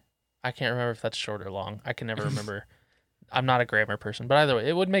E. I can't remember if that's short or long. I can never remember. I'm not a grammar person, but either way,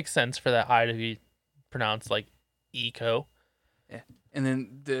 it would make sense for that I to be pronounced like Eco. Yeah, and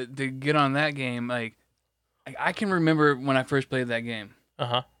then to get on that game, like I can remember when I first played that game.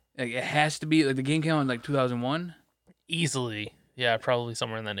 Like it has to be like the game came out in like 2001. Easily, yeah, probably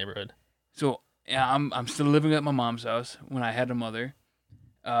somewhere in that neighborhood. So yeah, I'm still living at my mom's house when I had a mother.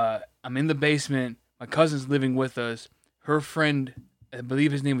 I'm in the basement. My cousin's living with us. Her friend, I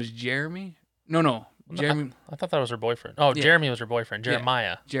believe his name was Jeremy. No, Jeremy. I thought that was her boyfriend. Oh, yeah. Jeremy was her boyfriend.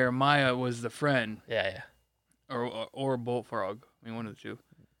 Jeremiah. Yeah. Jeremiah was the friend. Yeah. Or a bullfrog. I mean, one of the two.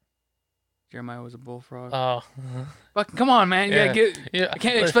 Jeremiah was a bullfrog. Oh. Fuck, come on, man. I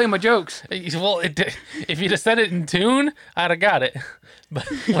can't explain my jokes. Well, if you'd have said it in tune, I'd have got it. But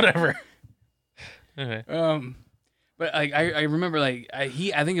whatever. Okay. But I remember I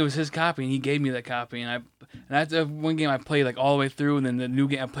think it was his copy and he gave me that copy and that's one game I played like all the way through and then the new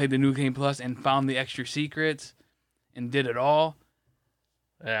game I played the new game plus and found the extra secrets and did it all.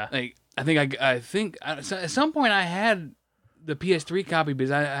 Yeah. Like I think at some point I had the PS3 copy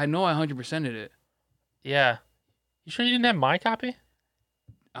because I know I 100%ed it. Yeah. You sure you didn't have my copy?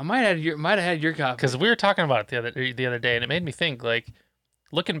 I might have had your copy. Because we were talking about it the other day and it made me think like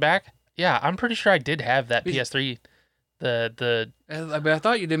looking back. Yeah, I'm pretty sure I did have that PS3. But I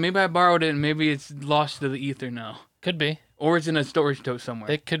thought you did. Maybe I borrowed it and maybe it's lost to the ether now. Could be. Or it's in a storage tote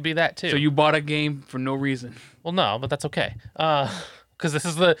somewhere. It could be that too. So you bought a game for no reason. Well, no, but that's okay.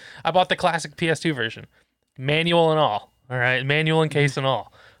 Because I bought the classic PS2 version, manual and all. All right, manual and case and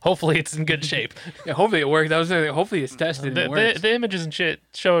all. Hopefully it's in good shape. Yeah, hopefully it worked. Hopefully it's tested. The images and shit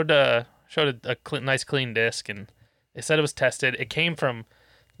showed a nice clean disc and it said it was tested. It came from.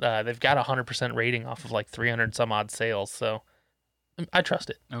 They've got 100% rating off of like 300 some odd sales, so I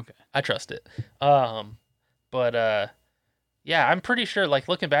trust it. Okay, I trust it. Yeah, I'm pretty sure. Like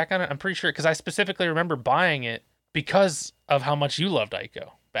looking back on it, I'm pretty sure because I specifically remember buying it because of how much you loved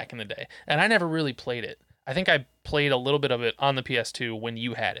Ico back in the day, and I never really played it. I think I played a little bit of it on the PS2 when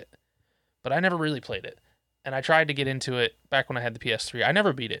you had it, but I never really played it. And I tried to get into it back when I had the PS3. I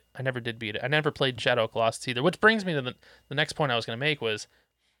never beat it. I never did beat it. I never played Shadow of Colossus either. Which brings me to the next point I was going to make was.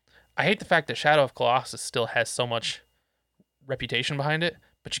 I hate the fact that Shadow of Colossus still has so much reputation behind it,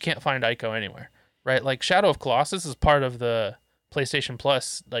 but you can't find Ico anywhere, right? Like Shadow of Colossus is part of the PlayStation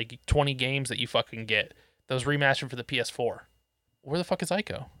Plus, like 20 games that you fucking get. Those remastered for the PS4. Where the fuck is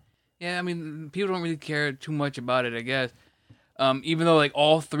Ico? Yeah, I mean, people don't really care too much about it, I guess. Even though like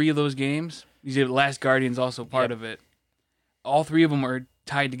all three of those games, The Last Guardian's also part of it. All three of them are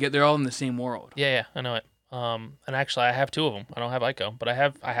tied together. They're all in the same world. Yeah, I know it. And actually, I have two of them. I don't have Ico, but I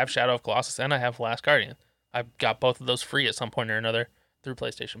have Shadow of Colossus and I have Last Guardian. I got both of those free at some point or another through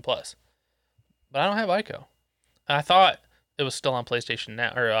PlayStation Plus. But I don't have Ico. And I thought it was still on PlayStation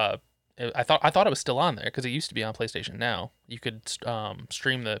Now, or I thought it was still on there because it used to be on PlayStation Now. You could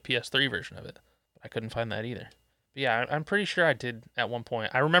stream the PS3 version of it. But I couldn't find that either. But yeah, I'm pretty sure I did at one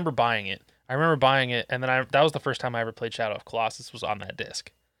point. I remember buying it, and then that was the first time I ever played Shadow of Colossus was on that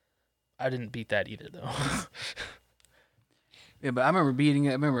disc. I didn't beat that either, though. Yeah, but I remember beating it.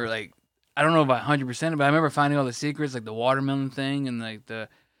 I remember, like, I don't know about 100%, but I remember finding all the secrets, like the watermelon thing and, like, the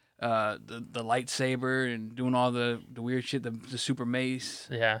lightsaber and doing all the weird shit, the super mace.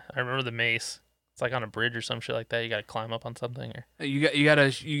 Yeah, I remember the mace. It's like on a bridge or some shit like that. You got to climb up on something. Or You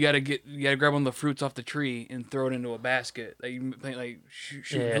gotta grab one of the fruits off the tree and throw it into a basket. Like, you play, like,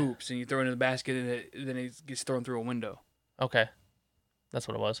 shoot hoops, and you throw it in the basket, and then it gets thrown through a window. Okay. That's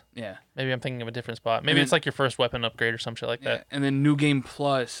what it was. Yeah. Maybe I'm thinking of a different spot. Maybe it's like your first weapon upgrade or some shit like that. And then New Game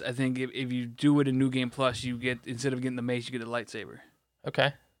Plus, I think if you do it in New Game Plus, you get, instead of getting the mace, you get a lightsaber.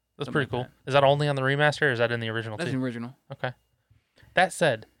 Okay. That's pretty cool. Is that only on the remaster, or is that in the original too? That's the original. Okay. That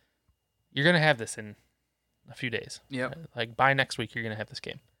said, you're going to have this in a few days. Yep. Like, by next week, you're going to have this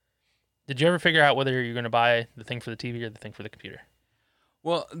game. Did you ever figure out whether you're going to buy the thing for the TV or the thing for the computer?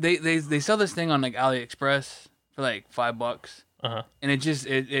 Well, they sell this thing on like AliExpress for like $5. And it just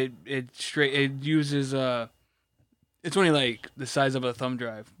it uses it's only like the size of a thumb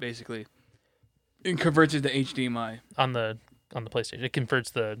drive basically. It converts it to HDMI on the PlayStation. It converts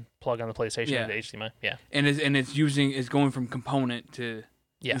the plug on the PlayStation into HDMI. Yeah. And it's going from component to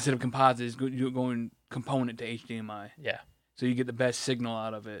instead of composite, it's going component to HDMI. Yeah. So you get the best signal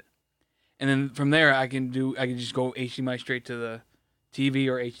out of it. And then from there I can just go HDMI straight to the TV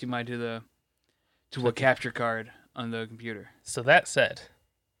or HDMI to a capture card on the computer. So that said,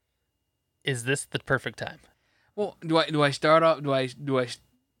 is this the perfect time? Well, do I start off? Do I?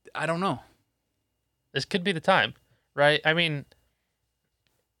 I don't know. This could be the time, right? I mean,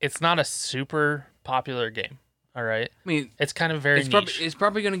 it's not a super popular game. All right. I mean, it's kind of very niche. It's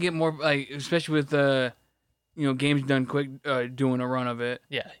probably going to get more, like, especially with games done quick, doing a run of it.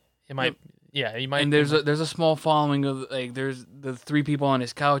 Yeah, it might. Yeah, you might. And there's a small following of, like, there's the 3 people on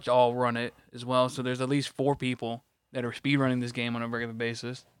his couch all run it as well. So there's at least 4 people that are speedrunning this game on a regular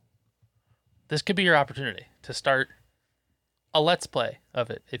basis. This could be your opportunity to start a let's play of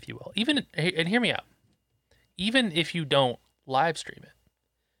it, if you will. And hear me out. Even if you don't live stream it,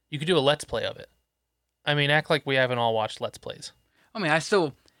 you could do a let's play of it. I mean, act like we haven't all watched let's plays. I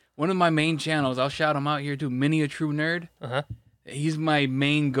mean, one of my main channels, I'll shout him out here too, Mini a True Nerd. He's my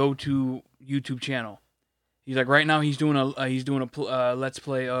main go-to YouTube channel. He's like, right now he's doing a let's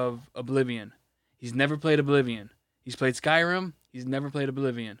play of Oblivion. He's never played Oblivion. He's played Skyrim. He's never played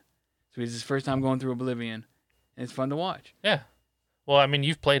Oblivion. So it's his first time going through Oblivion, and it's fun to watch. Yeah. Well, I mean,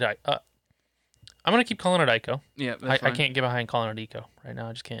 you've played. I'm gonna keep calling it Ico. Yeah, I can't get behind calling it Ico right now.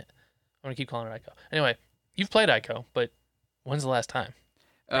 I just can't. I'm gonna keep calling it Ico. Anyway, you've played Ico, but when's the last time?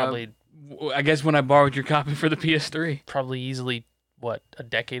 Probably. I guess when I borrowed your copy for the PS3. Probably easily, what, a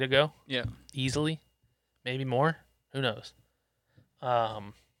decade ago? Yeah. Easily, maybe more. Who knows?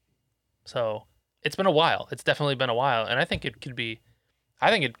 So it's been a while. It's definitely been a while, and I think it could be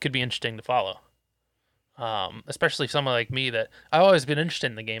interesting to follow. Especially someone like me that I've always been interested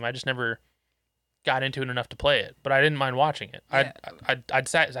in the game. I just never got into it enough to play it, but I didn't mind watching it. Yeah. I'd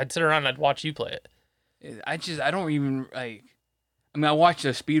sit around and I'd watch you play it. I don't even like. I mean, I watched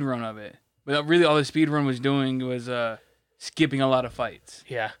a speed run of it, but really all the speed run was doing was skipping a lot of fights.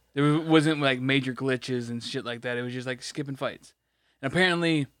 Yeah, there wasn't like major glitches and shit like that. It was just like skipping fights. And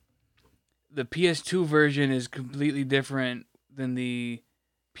apparently, the PS2 version is completely different than the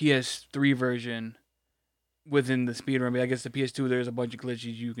PS3 version within the speedrun. I mean, I guess the PS2 there's a bunch of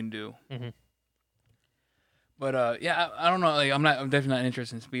glitches you can do. Mm-hmm. But yeah, I don't know. Like, I'm definitely not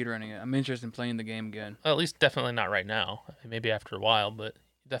interested in speedrunning it. I'm interested in playing the game again. Well, at least definitely not right now. Maybe after a while, but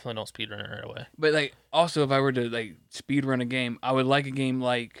you definitely don't speedrun it right away. But like, also, if I were to like speedrun a game, I would like a game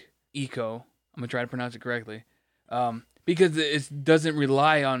like Eco. I'm gonna try to pronounce it correctly, because it doesn't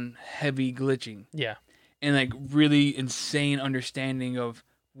rely on heavy glitching. Yeah. And like really insane understanding of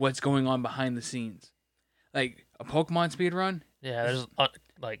what's going on behind the scenes. Like a Pokemon speedrun. Yeah, there's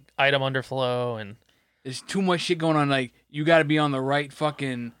like item underflow and there's too much shit going on. Like you got to be on the right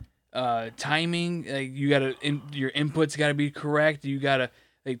fucking timing. Like you got to your inputs got to be correct. You got to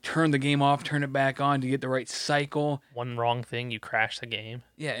like turn the game off, turn it back on to get the right cycle. One wrong thing, you crash the game.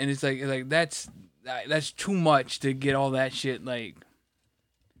 Yeah, and it's like that's too much to get all that shit like.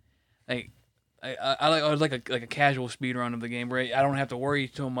 I would like a casual speed run of the game where I don't have to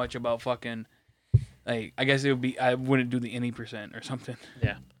worry so much about fucking like I guess it would be I wouldn't do the any percent or something.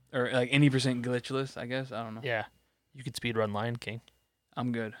 Yeah. Or like any percent glitchless, I guess. I don't know. Yeah. You could speed run Lion King.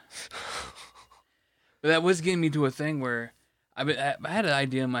 I'm good. But that was getting me to a thing where I had an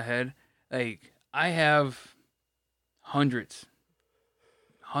idea in my head. Like I have hundreds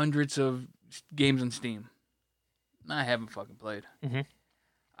of games on Steam. I haven't fucking played. Mm-hmm.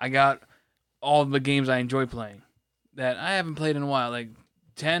 I got all the games I enjoy playing that I haven't played in a while. Like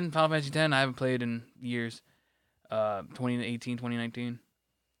Final Fantasy X, I haven't played in years. 2018, 2019.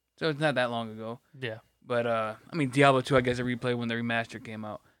 So it's not that long ago. Yeah. But, I mean, Diablo 2, I guess I replayed when the remaster came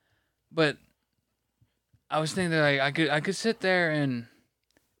out. But I was thinking that I could sit there and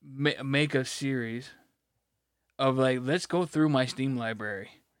make a series of, like, let's go through my Steam library.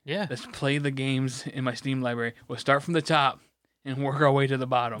 Yeah. Let's play the games in my Steam library. We'll start from the top and work our way to the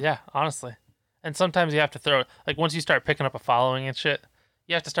bottom. Yeah, honestly. And sometimes you have to throw, like, once you start picking up a following and shit,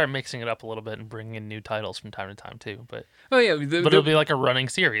 You have to start mixing it up a little bit and bringing in new titles from time to time too. But it'll be like a running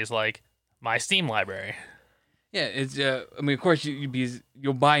series, like my Steam library. Yeah, it's. I mean, of course,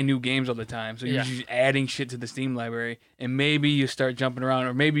 you'll buy new games all the time, so you're just adding shit to the Steam library, and maybe you start jumping around,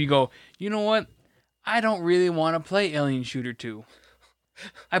 or maybe you go, you know what? I don't really want to play Alien Shooter 2.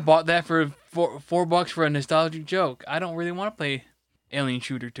 I bought that for $4 for a nostalgic joke. I don't really want to play Alien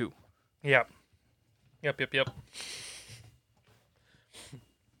Shooter 2. Yep.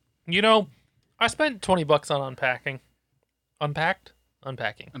 You know, I spent $20 on unpacking.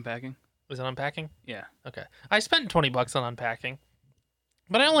 Unpacking. Was it unpacking? Yeah. Okay. I spent $20 on unpacking,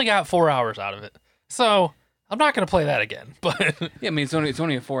 but I only got 4 hours out of it. So I'm not gonna play that again. But yeah, I mean it's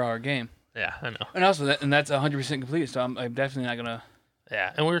only a 4-hour game. Yeah, I know. And also that's 100% complete. So I'm definitely not gonna.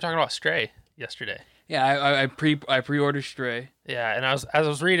 Yeah, and we were talking about Stray yesterday. Yeah, I pre-ordered Stray. Yeah, and as I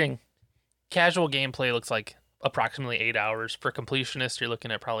was reading, casual gameplay looks like approximately 8 hours. For completionists, you're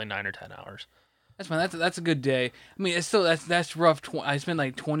looking at probably 9 or 10 hours. That's fine. That's a good day. I mean, it's still that's rough. I spent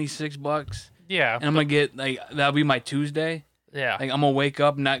like $26. Yeah, and I'm gonna get that'll be my Tuesday. Yeah, I'm gonna wake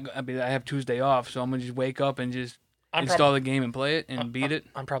up. I have Tuesday off, so I'm gonna just wake up and just install the game and play it and beat it.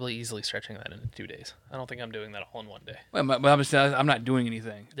 I'm probably easily stretching that into 2 days. I don't think I'm doing that all in one day. Well, but I'm not doing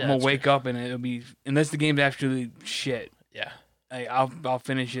anything. Yeah, I'm gonna wake up and it'll be, unless the game's actually shit. Yeah, I'll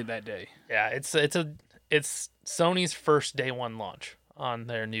finish it that day. Yeah, it's Sony's first day one launch on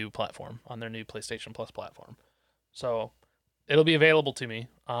their new platform, on their new PlayStation Plus platform. So it'll be available to me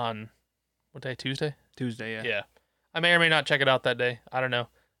on what day? Tuesday? Tuesday, yeah. Yeah. I may or may not check it out that day. I don't know.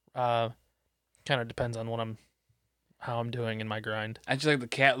 Kind of depends on how I'm doing in my grind. I just like the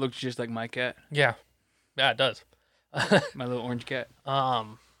cat looks just like my cat. Yeah. Yeah, it does. My little orange cat. I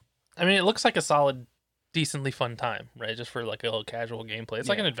mean, it looks like a solid, decently fun time, right? Just for like a little casual gameplay. It's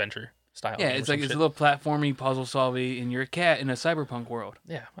like an adventure style. Yeah, it's a little platformy, puzzle solving, and you're a cat in a cyberpunk world.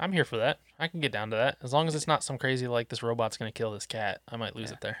 Yeah, I'm here for that. I can get down to that. As long as it's not some crazy like this robot's gonna kill this cat, I might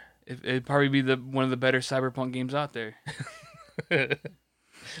lose it there. It'd probably be one of the better cyberpunk games out there.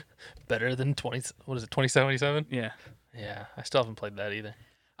 Better than 2077? Yeah. Yeah, I still haven't played that either.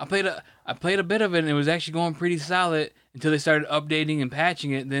 I played a bit of it, and it was actually going pretty solid until they started updating and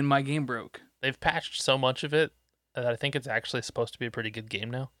patching it. Then my game broke. They've patched so much of it that I think it's actually supposed to be a pretty good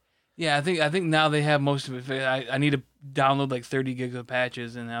game now. Yeah, I think now they have most of it. I need to download like 30 gigs of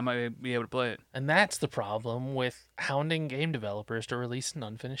patches, and I might be able to play it. And that's the problem with hounding game developers to release an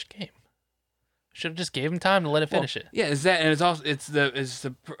unfinished game. Should have just gave them time to let it finish it. Yeah, it's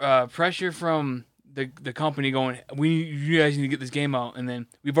the pressure from the company going, you guys need to get this game out, and then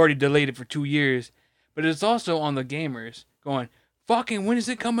we've already delayed it for 2 years. But it's also on the gamers going, fucking, when is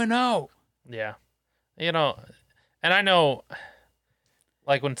it coming out? Yeah, and I know.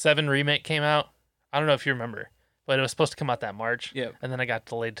 Like when 7 Remake came out, I don't know if you remember, but it was supposed to come out that March. Yeah. And then I got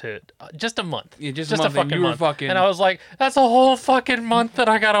delayed to just a month. Yeah, just a fucking month. And I was like, that's a whole fucking month that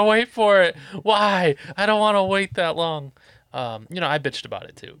I gotta wait for it. Why? I don't want to wait that long. I bitched about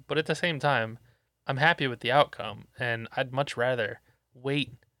it too. But at the same time, I'm happy with the outcome, and I'd much rather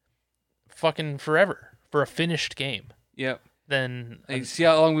wait fucking forever for a finished game. Yep. Than see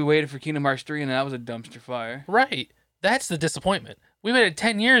how long we waited for Kingdom Hearts 3, and that was a dumpster fire. Right. That's the disappointment. We waited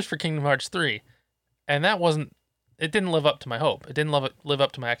 10 years for Kingdom Hearts 3, and it didn't live up to my hope. It didn't live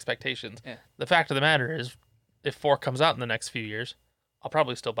up to my expectations. Yeah. The fact of the matter is, if 4 comes out in the next few years, I'll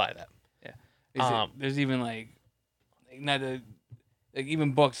probably still buy that. Yeah. There's even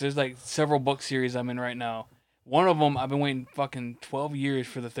even books. There's like several book series I'm in right now. One of them, I've been waiting fucking 12 years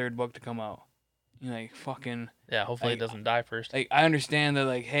for the 3rd book to come out. Fucking... Yeah, hopefully it doesn't die first. I understand that,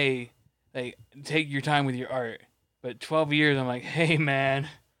 hey, take your time with your art. But 12 years, I'm like, hey, man,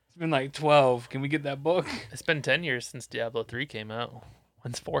 it's been 12. Can we get that book? It's been 10 years since Diablo 3 came out.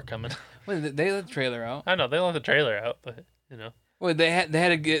 When's 4 coming? Well, they let the trailer out. I know, they let the trailer out, but, Well, they had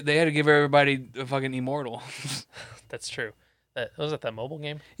to give everybody a fucking Immortal. That's true. Was it that mobile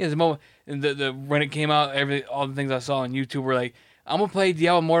game? Yeah, the mobile. And when it came out, all the things I saw on YouTube were like, I'm going to play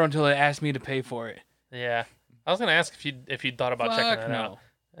Diablo Immortal until they ask me to pay for it. Yeah. I was going to ask if you'd thought about checking that out.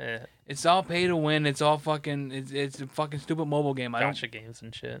 It's all pay to win. It's all fucking. It's a fucking stupid mobile game. Gotcha games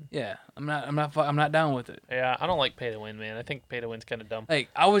and shit. Yeah, I'm not down with it. Yeah, I don't like pay to win, man. I think pay to win's kind of dumb.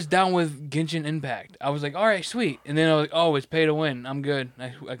 I was down with Genshin Impact. I was like, all right, sweet, and then I was like, oh, it's pay to win. I'm good.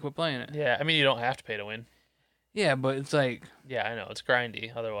 I quit playing it. Yeah, I mean you don't have to pay to win. Yeah, but it's like. Yeah, I know it's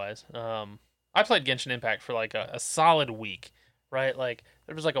grindy. Otherwise, I played Genshin Impact for like a solid week, right? Like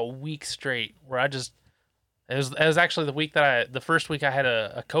there was like a week straight where I just. It was actually the first week I had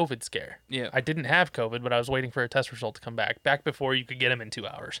a COVID scare. Yeah. I didn't have COVID, but I was waiting for a test result to come back before you could get them in 2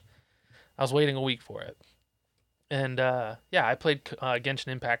 hours. I was waiting a week for it. And yeah, I played Genshin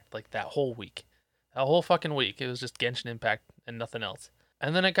Impact like that whole week. That whole fucking week. It was just Genshin Impact and nothing else.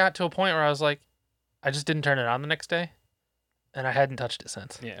 And then it got to a point where I was like, I just didn't turn it on the next day. And I hadn't touched it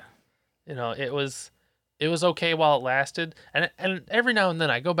since. Yeah. You know, it was okay while it lasted. And every now and then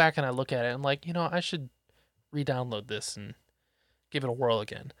I go back and I look at it and I'm like, you know, I should re-download this and give it a whirl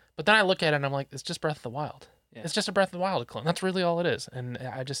again. But then I look at it and I'm like, it's just Breath of the Wild. Yeah. It's just a Breath of the Wild clone. That's really all it is. And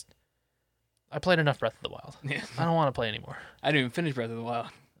I played enough Breath of the Wild. Yeah. I don't want to play anymore. I didn't even finish Breath of the Wild.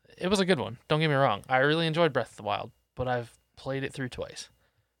 It was a good one. Don't get me wrong. I really enjoyed Breath of the Wild, but I've played it through twice.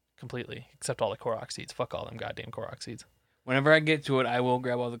 Completely. Except all the Korok seeds. Fuck all them goddamn Korok seeds. Whenever I get to it, I will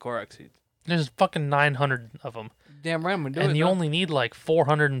grab all the Korok seeds. There's fucking 900 of them. Damn right I'm gonna do it. And you though. only need like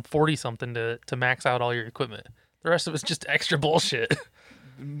 440 something to max out all your equipment. The rest of it's just extra bullshit.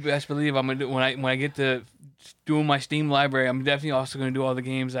 Best believe I'm gonna do when I get to doing my Steam library. I'm definitely also gonna do all the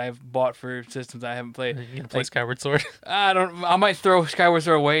games I've bought for systems I haven't played. You gonna play Skyward Sword? I might throw Skyward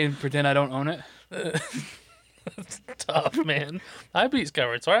Sword away and pretend I don't own it. That's tough, man. I beat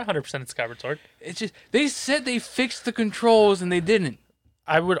Skyward Sword. I 100% Skyward Sword. It's just they said they fixed the controls and they didn't.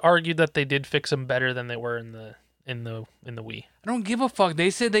 I would argue that they did fix them better than they were in the Wii. I don't give a fuck.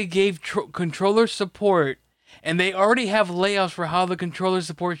 They said they gave controller support, and they already have layouts for how the controller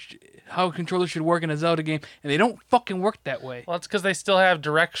support, how controllers should work in a Zelda game, and they don't fucking work that way. Well, it's because they still have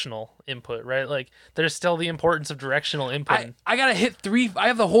directional input, right? Like there's still the importance of directional input. I gotta hit 3. I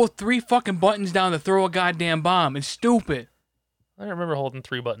have the whole 3 fucking buttons down to throw a goddamn bomb. It's stupid. I don't remember holding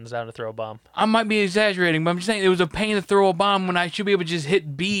 3 buttons down to throw a bomb. I might be exaggerating, but I'm just saying it was a pain to throw a bomb when I should be able to just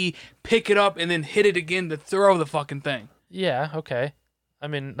hit B, pick it up, and then hit it again to throw the fucking thing. Yeah, okay. I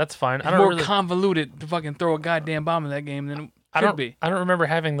mean, that's fine. It's more convoluted to fucking throw a goddamn bomb in that game than it should be. I don't remember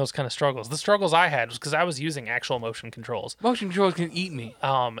having those kind of struggles. The struggles I had was because I was using actual motion controls. Motion controls can eat me.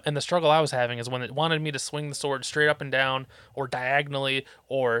 And the struggle I was having is when it wanted me to swing the sword straight up and down, or diagonally,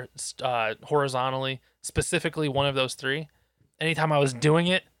 or horizontally, specifically one of those 3. Anytime I was doing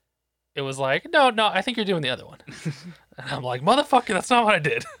it, it was like, no, I think you're doing the other one. And I'm like, motherfucker, that's not what I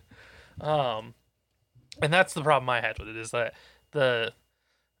did. And that's the problem I had with it, is that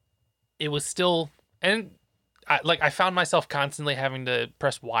it was still, and I found myself constantly having to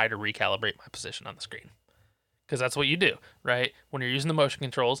press Y to recalibrate my position on the screen. Because that's what you do, right? When you're using the motion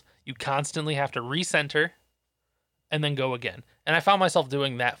controls, you constantly have to recenter and then go again. And I found myself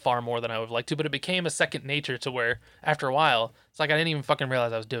doing that far more than I would have liked to, but it became a second nature to where, after a while, it's like I didn't even fucking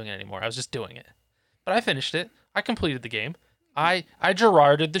realize I was doing it anymore. I was just doing it. But I finished it. I completed the game. I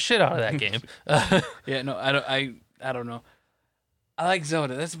Gerarded the shit out of that game. Yeah, no, I don't know. I like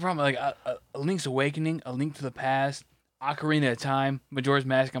Zelda. That's the problem. Like a Link's Awakening, A Link to the Past, Ocarina of Time, Majora's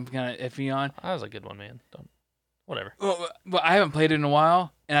Mask. I'm kind of iffy on. That was a good one, man. Whatever. Well, I haven't played it in a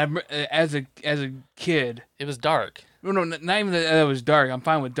while, and as a kid, it was dark. No, not even that it was dark. I'm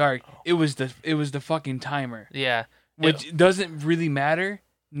fine with dark. Oh. It was the fucking timer. Yeah. Which doesn't really matter.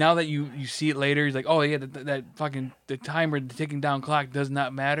 Now that you see it later, it's like, oh yeah, that fucking the timer, the ticking down clock does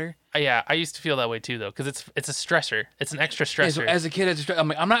not matter. Yeah, I used to feel that way too, though, because it's a stressor. It's an extra stressor. Yeah, so as a kid, I'm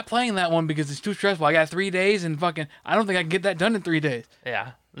like, I'm not playing that one because it's too stressful. I got 3 days, and fucking, I don't think I can get that done in 3 days.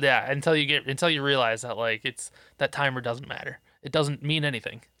 Yeah, until you realize that like that timer doesn't matter. It doesn't mean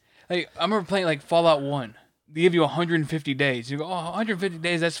anything. Like I remember playing like Fallout 1. They give you 150 days. You go, 150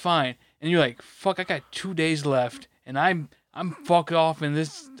 days, that's fine. And you're like, fuck, I got 2 days left, and I'm fucked off in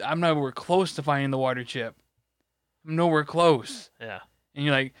this. I'm nowhere close to finding the water chip. I'm nowhere close. Yeah. And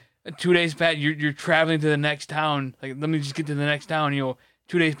you're like, 2 days past, you're traveling to the next town. Like, let me just get to the next town.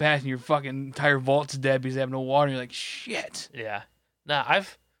 2 days pass and your fucking entire vault's dead because they have no water. And you're like, shit. Yeah. Nah,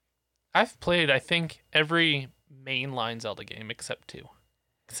 I've played, I think, every mainline Zelda game except 2.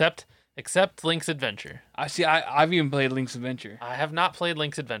 Except Link's Adventure. I've even played Link's Adventure. I have not played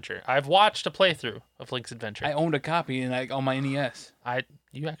Link's Adventure. I've watched a playthrough of Link's Adventure. I owned a copy on my NES.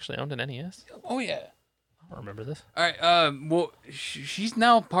 You actually owned an NES? Oh yeah. I don't remember this. All right. Well, she's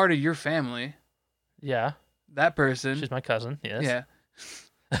now part of your family. Yeah. That person. She's my cousin. Yes.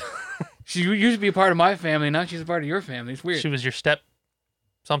 Yeah. She used to be a part of my family. Now she's a part of your family. It's weird. She was your step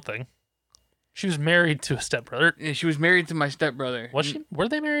something. She was married to a stepbrother. Yeah, she was married to my stepbrother. Was she? Were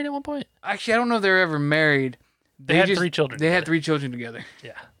they married at one point? Actually, I don't know if they were ever married. They had 3 children. They had 3 children together.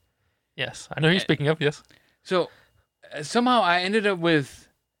 Yeah. Yes. I know you're speaking of, yes. So, somehow I ended up with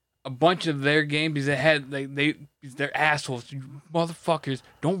a bunch of their games because they had, they're assholes. You motherfuckers.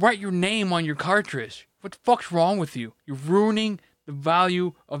 Don't write your name on your cartridge. What the fuck's wrong with you? You're ruining the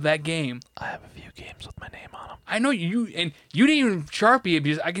value of that game. I have a few games with my name on them. I know you didn't even Sharpie it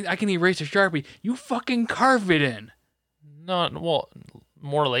because I can erase a Sharpie. You fucking carve it in. No, well,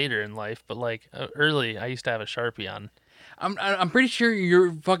 more later in life, but like early, I used to have a Sharpie on. I'm pretty sure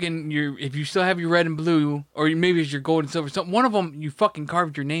if you still have your red and blue, or maybe it's your gold and silver, one of them you fucking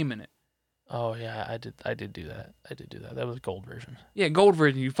carved your name in it. Oh yeah, I did do that. That was gold version. Yeah, gold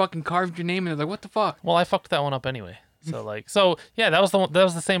version. You fucking carved your name in it. Like, what the fuck? Well, I fucked that one up anyway. So yeah, that was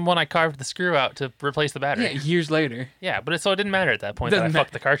the same one I carved the screw out to replace the battery. Yeah, years later. Yeah, but it didn't matter at that point that I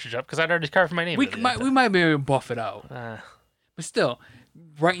fucked the cartridge up because I'd already carved my name. We might be able to buff it out, but still,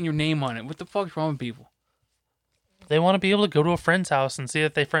 writing your name on it. What the fuck's wrong with people? They want to be able to go to a friend's house and see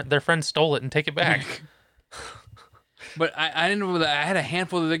that their friend stole it and take it back. But I didn't know that I had a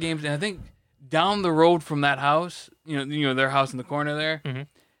handful of their games, and I think down the road from that house, you know their house in the corner there,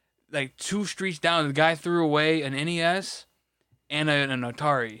 like 2 streets down, the guy threw away an NES and an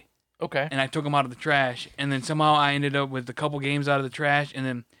Atari. Okay. And I took them out of the trash, and then somehow I ended up with a couple games out of the trash, and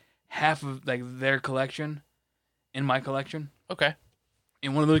then half of like their collection in my collection. Okay.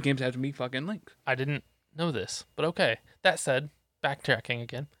 And one of those games had to be fucking Link. I didn't know this, but okay. That said, backtracking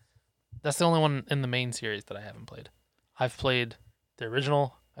again, that's the only one in the main series that I haven't played. I've played the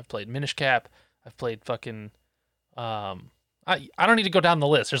original. I've played Minish Cap. I've played fucking. I don't need to go down the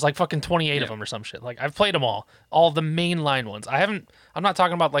list. There's like fucking 28 of them or some shit. Like I've played them all the mainline ones. I'm not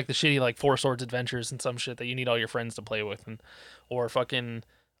talking about like the shitty like Four Swords Adventures and some shit that you need all your friends to play with, or fucking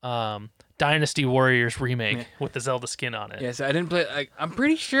Dynasty Warriors remake with the Zelda skin on it. Yeah, so I didn't play. Like I'm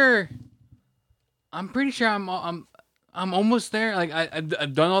pretty sure I'm almost there. Like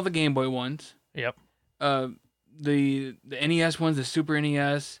I've done all the Game Boy ones. Yep. The NES ones, the Super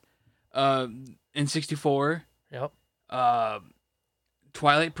NES, N64. Yep.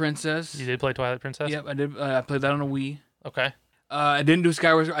 Twilight Princess. You did play Twilight Princess? Yep, I did. I played that on a Wii. Okay. I didn't do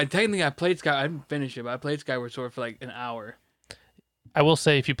Skyward Sword. I played I didn't finish it, but I played Skyward Sword for like an hour. I will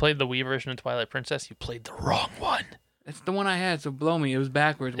say, if you played the Wii version of Twilight Princess, you played the wrong one. It's the one I had, so blow me. It was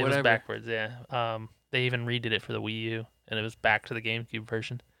backwards, whatever. It was backwards, yeah. They even redid it for the Wii U, and it was back to the GameCube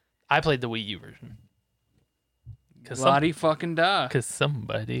version. I played the Wii U version. Fucking da. Because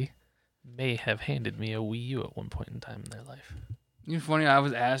somebody may have handed me a Wii U at one point in time in their life. You know, funny, I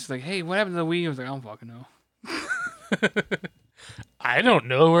was asked, like, hey, what happened to the Wii U? I was like, I don't fucking know. I don't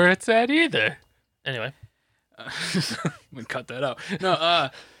know where it's at either. Anyway. We cut that out. No,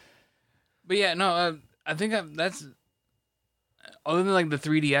 but yeah, no, I think that's, other than like the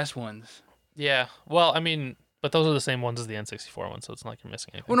 3DS ones. Yeah, well, I mean, but those are the same ones as the N64 ones, so it's not like you're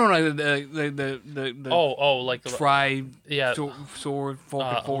missing anything. Well, no, the like the sword,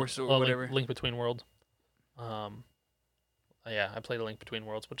 force, or whatever. Link Between Worlds. Yeah, I played a Link Between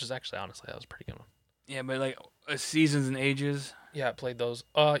Worlds, which is actually, honestly, that was a pretty good one. Yeah, but like Seasons and Ages. Yeah, I played those.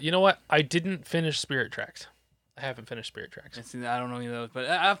 You know what? I didn't finish Spirit Tracks. I haven't finished Spirit Tracks. I don't know any of those, but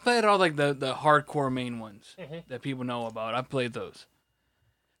I've played all like the hardcore main ones that people know about. I've played those.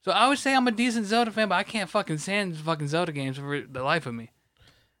 So I would say I'm a decent Zelda fan, but I can't fucking stand fucking Zelda games for the life of me.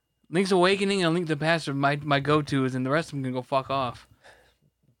 Link's Awakening and Link to the Past are my go-tos, and the rest of them can go fuck off.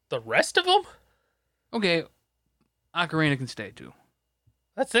 The rest of them? Okay, Ocarina can stay too.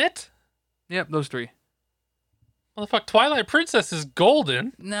 That's it? Yep, those 3. Motherfucker, Twilight Princess is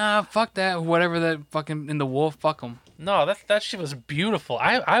golden. Nah, fuck that. Whatever that fucking in the wolf, fuck them. No, that shit was beautiful.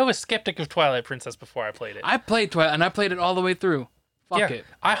 I was skeptic of Twilight Princess before I played it. I played Twilight, and I played it all the way through. Fuck it.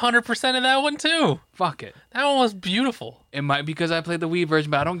 I 100% of that one too. Fuck it. That one was beautiful. It might be because I played the Wii version,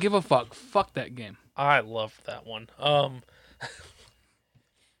 but I don't give a fuck. Fuck that game. I loved that one.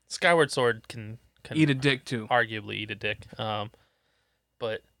 Skyward Sword can eat a dick too. Arguably eat a dick.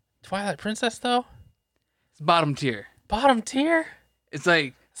 But Twilight Princess though? It's bottom tier. Bottom tier? It's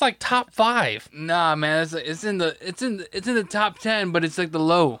like top 5. Nah, man, it's in the top 10, but it's like the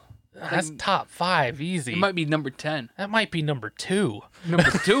low. That's like, top 5, easy. It might be number 10. That might be number 2.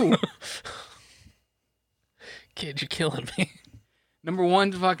 Number 2? Kid, you're killing me. Number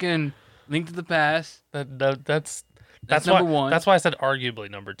 1's fucking Link to the Past. That's number why, 1. That's why I said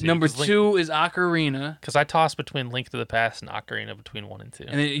arguably number 2. Number 2 is Ocarina. Because I tossed between Link to the Past and Ocarina between 1 and 2.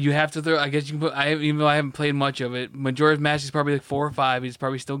 And then you have to throw. I guess you can put. Even though I haven't played much of it, Majora's Mask is probably like 4 or 5. He's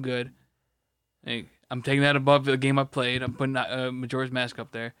probably still good. Like, I'm taking that above the game I played. I'm putting Majora's Mask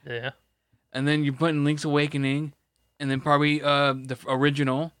up there. Yeah. And then you're putting Link's Awakening, and then probably the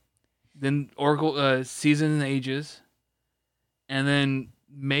original, then Oracle Seasons and Ages, and then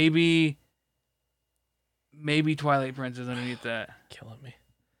maybe Twilight Princess underneath that. Killing me.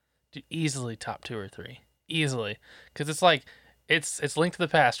 Dude, easily top 2 or 3. Easily. Because it's like, it's Link to the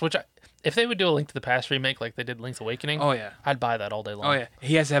Past, which if they would do a Link to the Past remake like they did Link's Awakening, oh yeah, I'd buy that all day long. Oh yeah,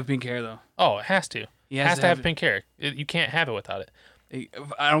 he has to have pink hair though. Oh, it has to. He has to have pink hair. You can't have it without it.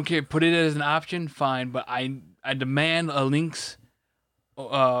 I don't care. Put it as an option, fine. But I demand a Link's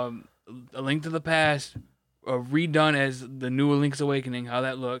A Link to the Past redone as the new Link's Awakening. How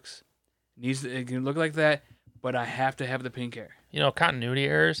that looks, it can look like that, but I have to have the pink hair. Continuity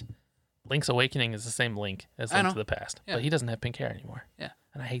errors. Link's Awakening is the same Link as Link to the Past, but he doesn't have pink hair anymore. Yeah,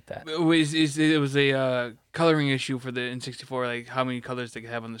 and I hate that. It was a coloring issue for the N64, like how many colors they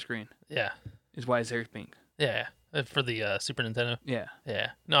could have on the screen. Yeah, is why his hair is pink. Yeah, for the Super Nintendo. Yeah.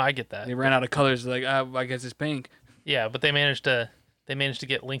 No, I get that. They ran out of colors. Like, I guess it's pink. Yeah, but they managed to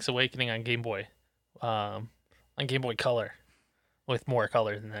get Link's Awakening on Game Boy, Color, with more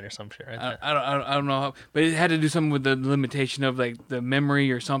color than that or some shit. Right? I don't know how, but it had to do something with the limitation of like the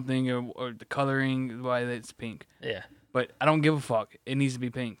memory or something or the coloring why it's pink. Yeah. But I don't give a fuck. It needs to be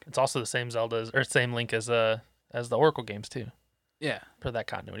pink. It's also the same same Link as the Oracle games too. Yeah. For that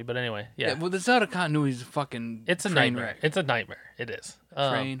continuity. But anyway, yeah. Well, the Zelda continuity is fucking It's a nightmare. Wreck. It's a nightmare. It is.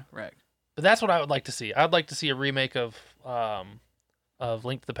 Train wreck. But that's what I would like to see. I'd like to see a remake of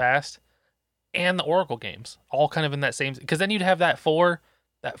Link to the Past and the Oracle games, all kind of in that same, because then you'd have that four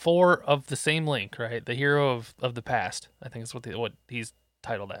of the same Link, right? The hero of the past. I think is what he's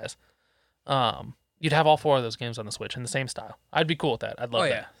titled as. You'd have all four of those games on the Switch in the same style. I'd be cool with that. I'd love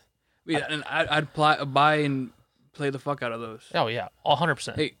that. Yeah, and I'd buy and play the fuck out of those. Oh yeah,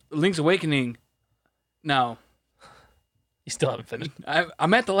 100%. Hey, Link's Awakening. Now, you still haven't finished.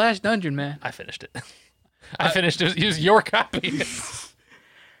 I'm at the last dungeon, man. I finished it. I finished it. Use your copy.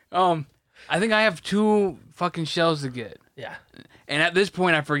 I think I have 2 fucking shells to get. Yeah. And at this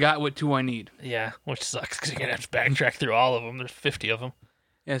point, I forgot what 2 I need. Yeah, which sucks because you're gonna have to backtrack through all of them. There's 50 of them.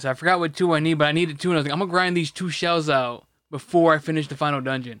 Yes, I forgot what 2 I need, but I needed 2, and I was like, I'm gonna grind these 2 shells out before I finish the final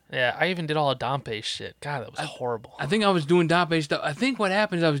dungeon. Yeah, I even did all of Dompe's shit. God, that was horrible. I think I was doing Dompe stuff. I think what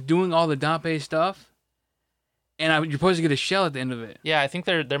happened is I was doing all the Dompe stuff, and you're supposed to get a shell at the end of it. Yeah, I think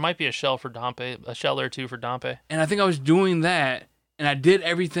there might be a shell for Dompe, a shell or 2 for Dompe. And I think I was doing that, and I did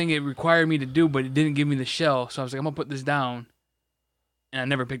everything it required me to do, but it didn't give me the shell. So I was like, I'm gonna put this down, and I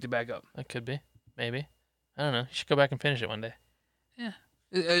never picked it back up. That could be, maybe. I don't know. You should go back and finish it one day. Yeah.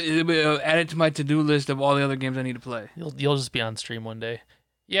 It'll be added to my to-do list of all the other games I need to play. You'll just be on stream one day.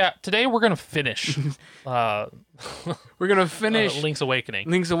 Yeah, today we're gonna finish. We're gonna finish Link's Awakening.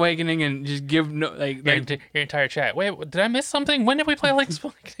 Link's Awakening, and just give your entire chat. Wait, did I miss something? When did we play Link's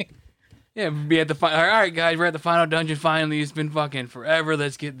Awakening? Yeah, be at the all right, guys, we're at the final dungeon. Finally, it's been fucking forever.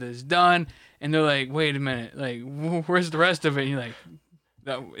 Let's get this done. And they're like, wait a minute, like, where's the rest of it? And you're like,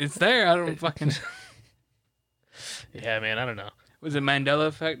 no, it's there. I don't fucking. Yeah, man, I don't know. Was it Mandela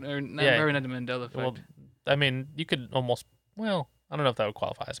effect or not? Yeah. Probably not the Mandela effect. Well, I mean, you could almost. Well, I don't know if that would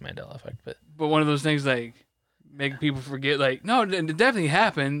qualify as Mandela effect, but one of those things like make people forget. Like, no, it definitely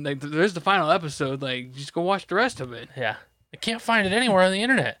happened. Like, there's the final episode. Like, just go watch the rest of it. Yeah, I can't find it anywhere on the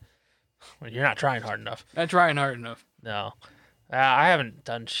internet. Well, you're not trying hard enough. Not trying hard enough. No, I haven't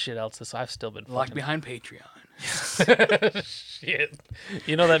done shit else. So I've still been locked behind Patreon. Shit.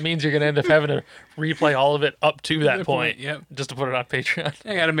 You know that means you're gonna end up having to replay all of it up to that point. Yep. Just to put it on Patreon.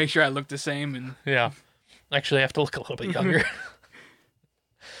 I gotta make sure I look the same and yeah. Actually, I have to look a little bit younger.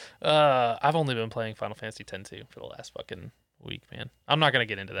 I've only been playing Final Fantasy X-2 for the last fucking week, man. I'm not gonna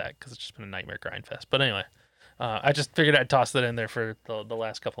get into that because it's just been a nightmare grind fest. But anyway, I just figured I'd toss that in there for the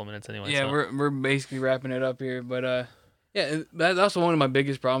last couple of minutes anyway. Yeah, so. we're basically wrapping it up here, but yeah, that's also one of my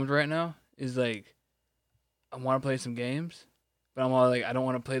biggest problems right now is like. I want to play some games, but I'm all like, I don't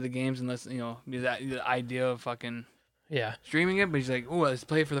want to play the games unless, the idea of fucking streaming it. But he's like, oh, let's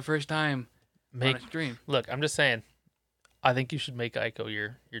play it for the first time on a stream. Look, I'm just saying, I think you should make Ico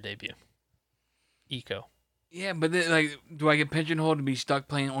your debut. Eco. Yeah, but then, like, do I get pigeonholed to be stuck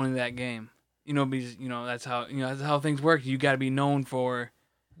playing only that game? Because that's how things work. You got to be known for.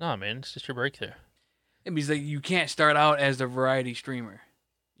 No, man, it's just your breakthrough. It means like you can't start out as the variety streamer.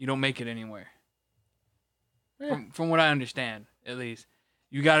 You don't make it anywhere. From what I understand, at least,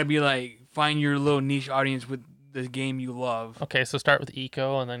 you got to be like find your little niche audience with the game you love. Okay, so start with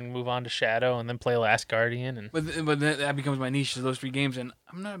Eco and then move on to Shadow and then play Last Guardian and. But that becomes my niche to those 3 games, and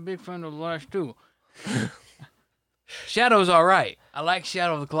I'm not a big fan of the last 2. Shadow's all right. I like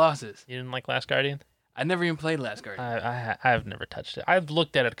Shadow of the Colossus. You didn't like Last Guardian? I never even played Last Guardian. I've never touched it. I've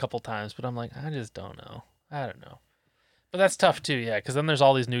looked at it a couple times, but I'm like, I just don't know. I don't know. But that's tough too, yeah, because then there's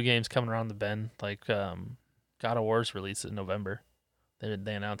all these new games coming around the bend, like God of War's released in November.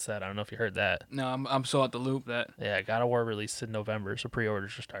 They announced that. I don't know if you heard that. No, I'm so out the loop that. Yeah, God of War released in November, so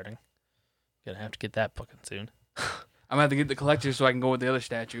pre-orders are starting. Gonna have to get that fucking soon. I'm gonna have to get the collector so I can go with the other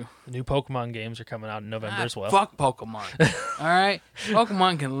statue. The new Pokemon games are coming out in November as well. Fuck Pokemon. All right,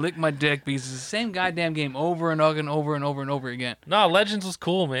 Pokemon can lick my dick because it's the same goddamn game over and over and over and over and over again. No, Legends was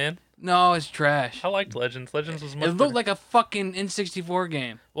cool, man. No, it's trash. I liked Legends. Legends was much It looked like a fucking N64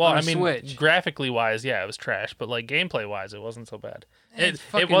 game. Well, on I a mean, Switch. graphically wise, yeah, it was trash, but like gameplay wise, it wasn't so bad. It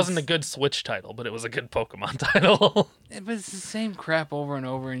fucking wasn't a good Switch title, but it was a good Pokemon title. But it's the same crap over and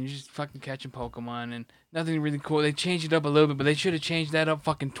over, and you're just fucking catching Pokemon, and nothing really cool. They changed it up a little bit, but they should have changed that up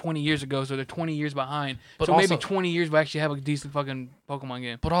fucking 20 years ago, so they're 20 years behind. But so also, maybe 20 years we'll actually have a decent fucking Pokemon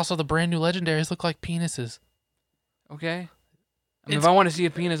game. But also, the brand new Legendaries look like penises. Okay? I mean, if I want to see a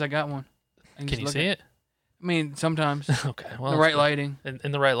penis, I got one. Can you see it? I mean, sometimes. Okay. Well, the right lighting.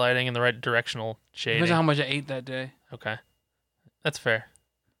 In the right lighting, in the right directional shading. Depends on how much I ate that day. Okay. That's fair.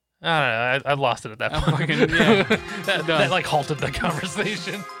 I don't know. I lost it at that point. Fucking, yeah. that like halted the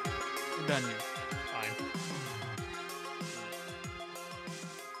conversation. We're done here.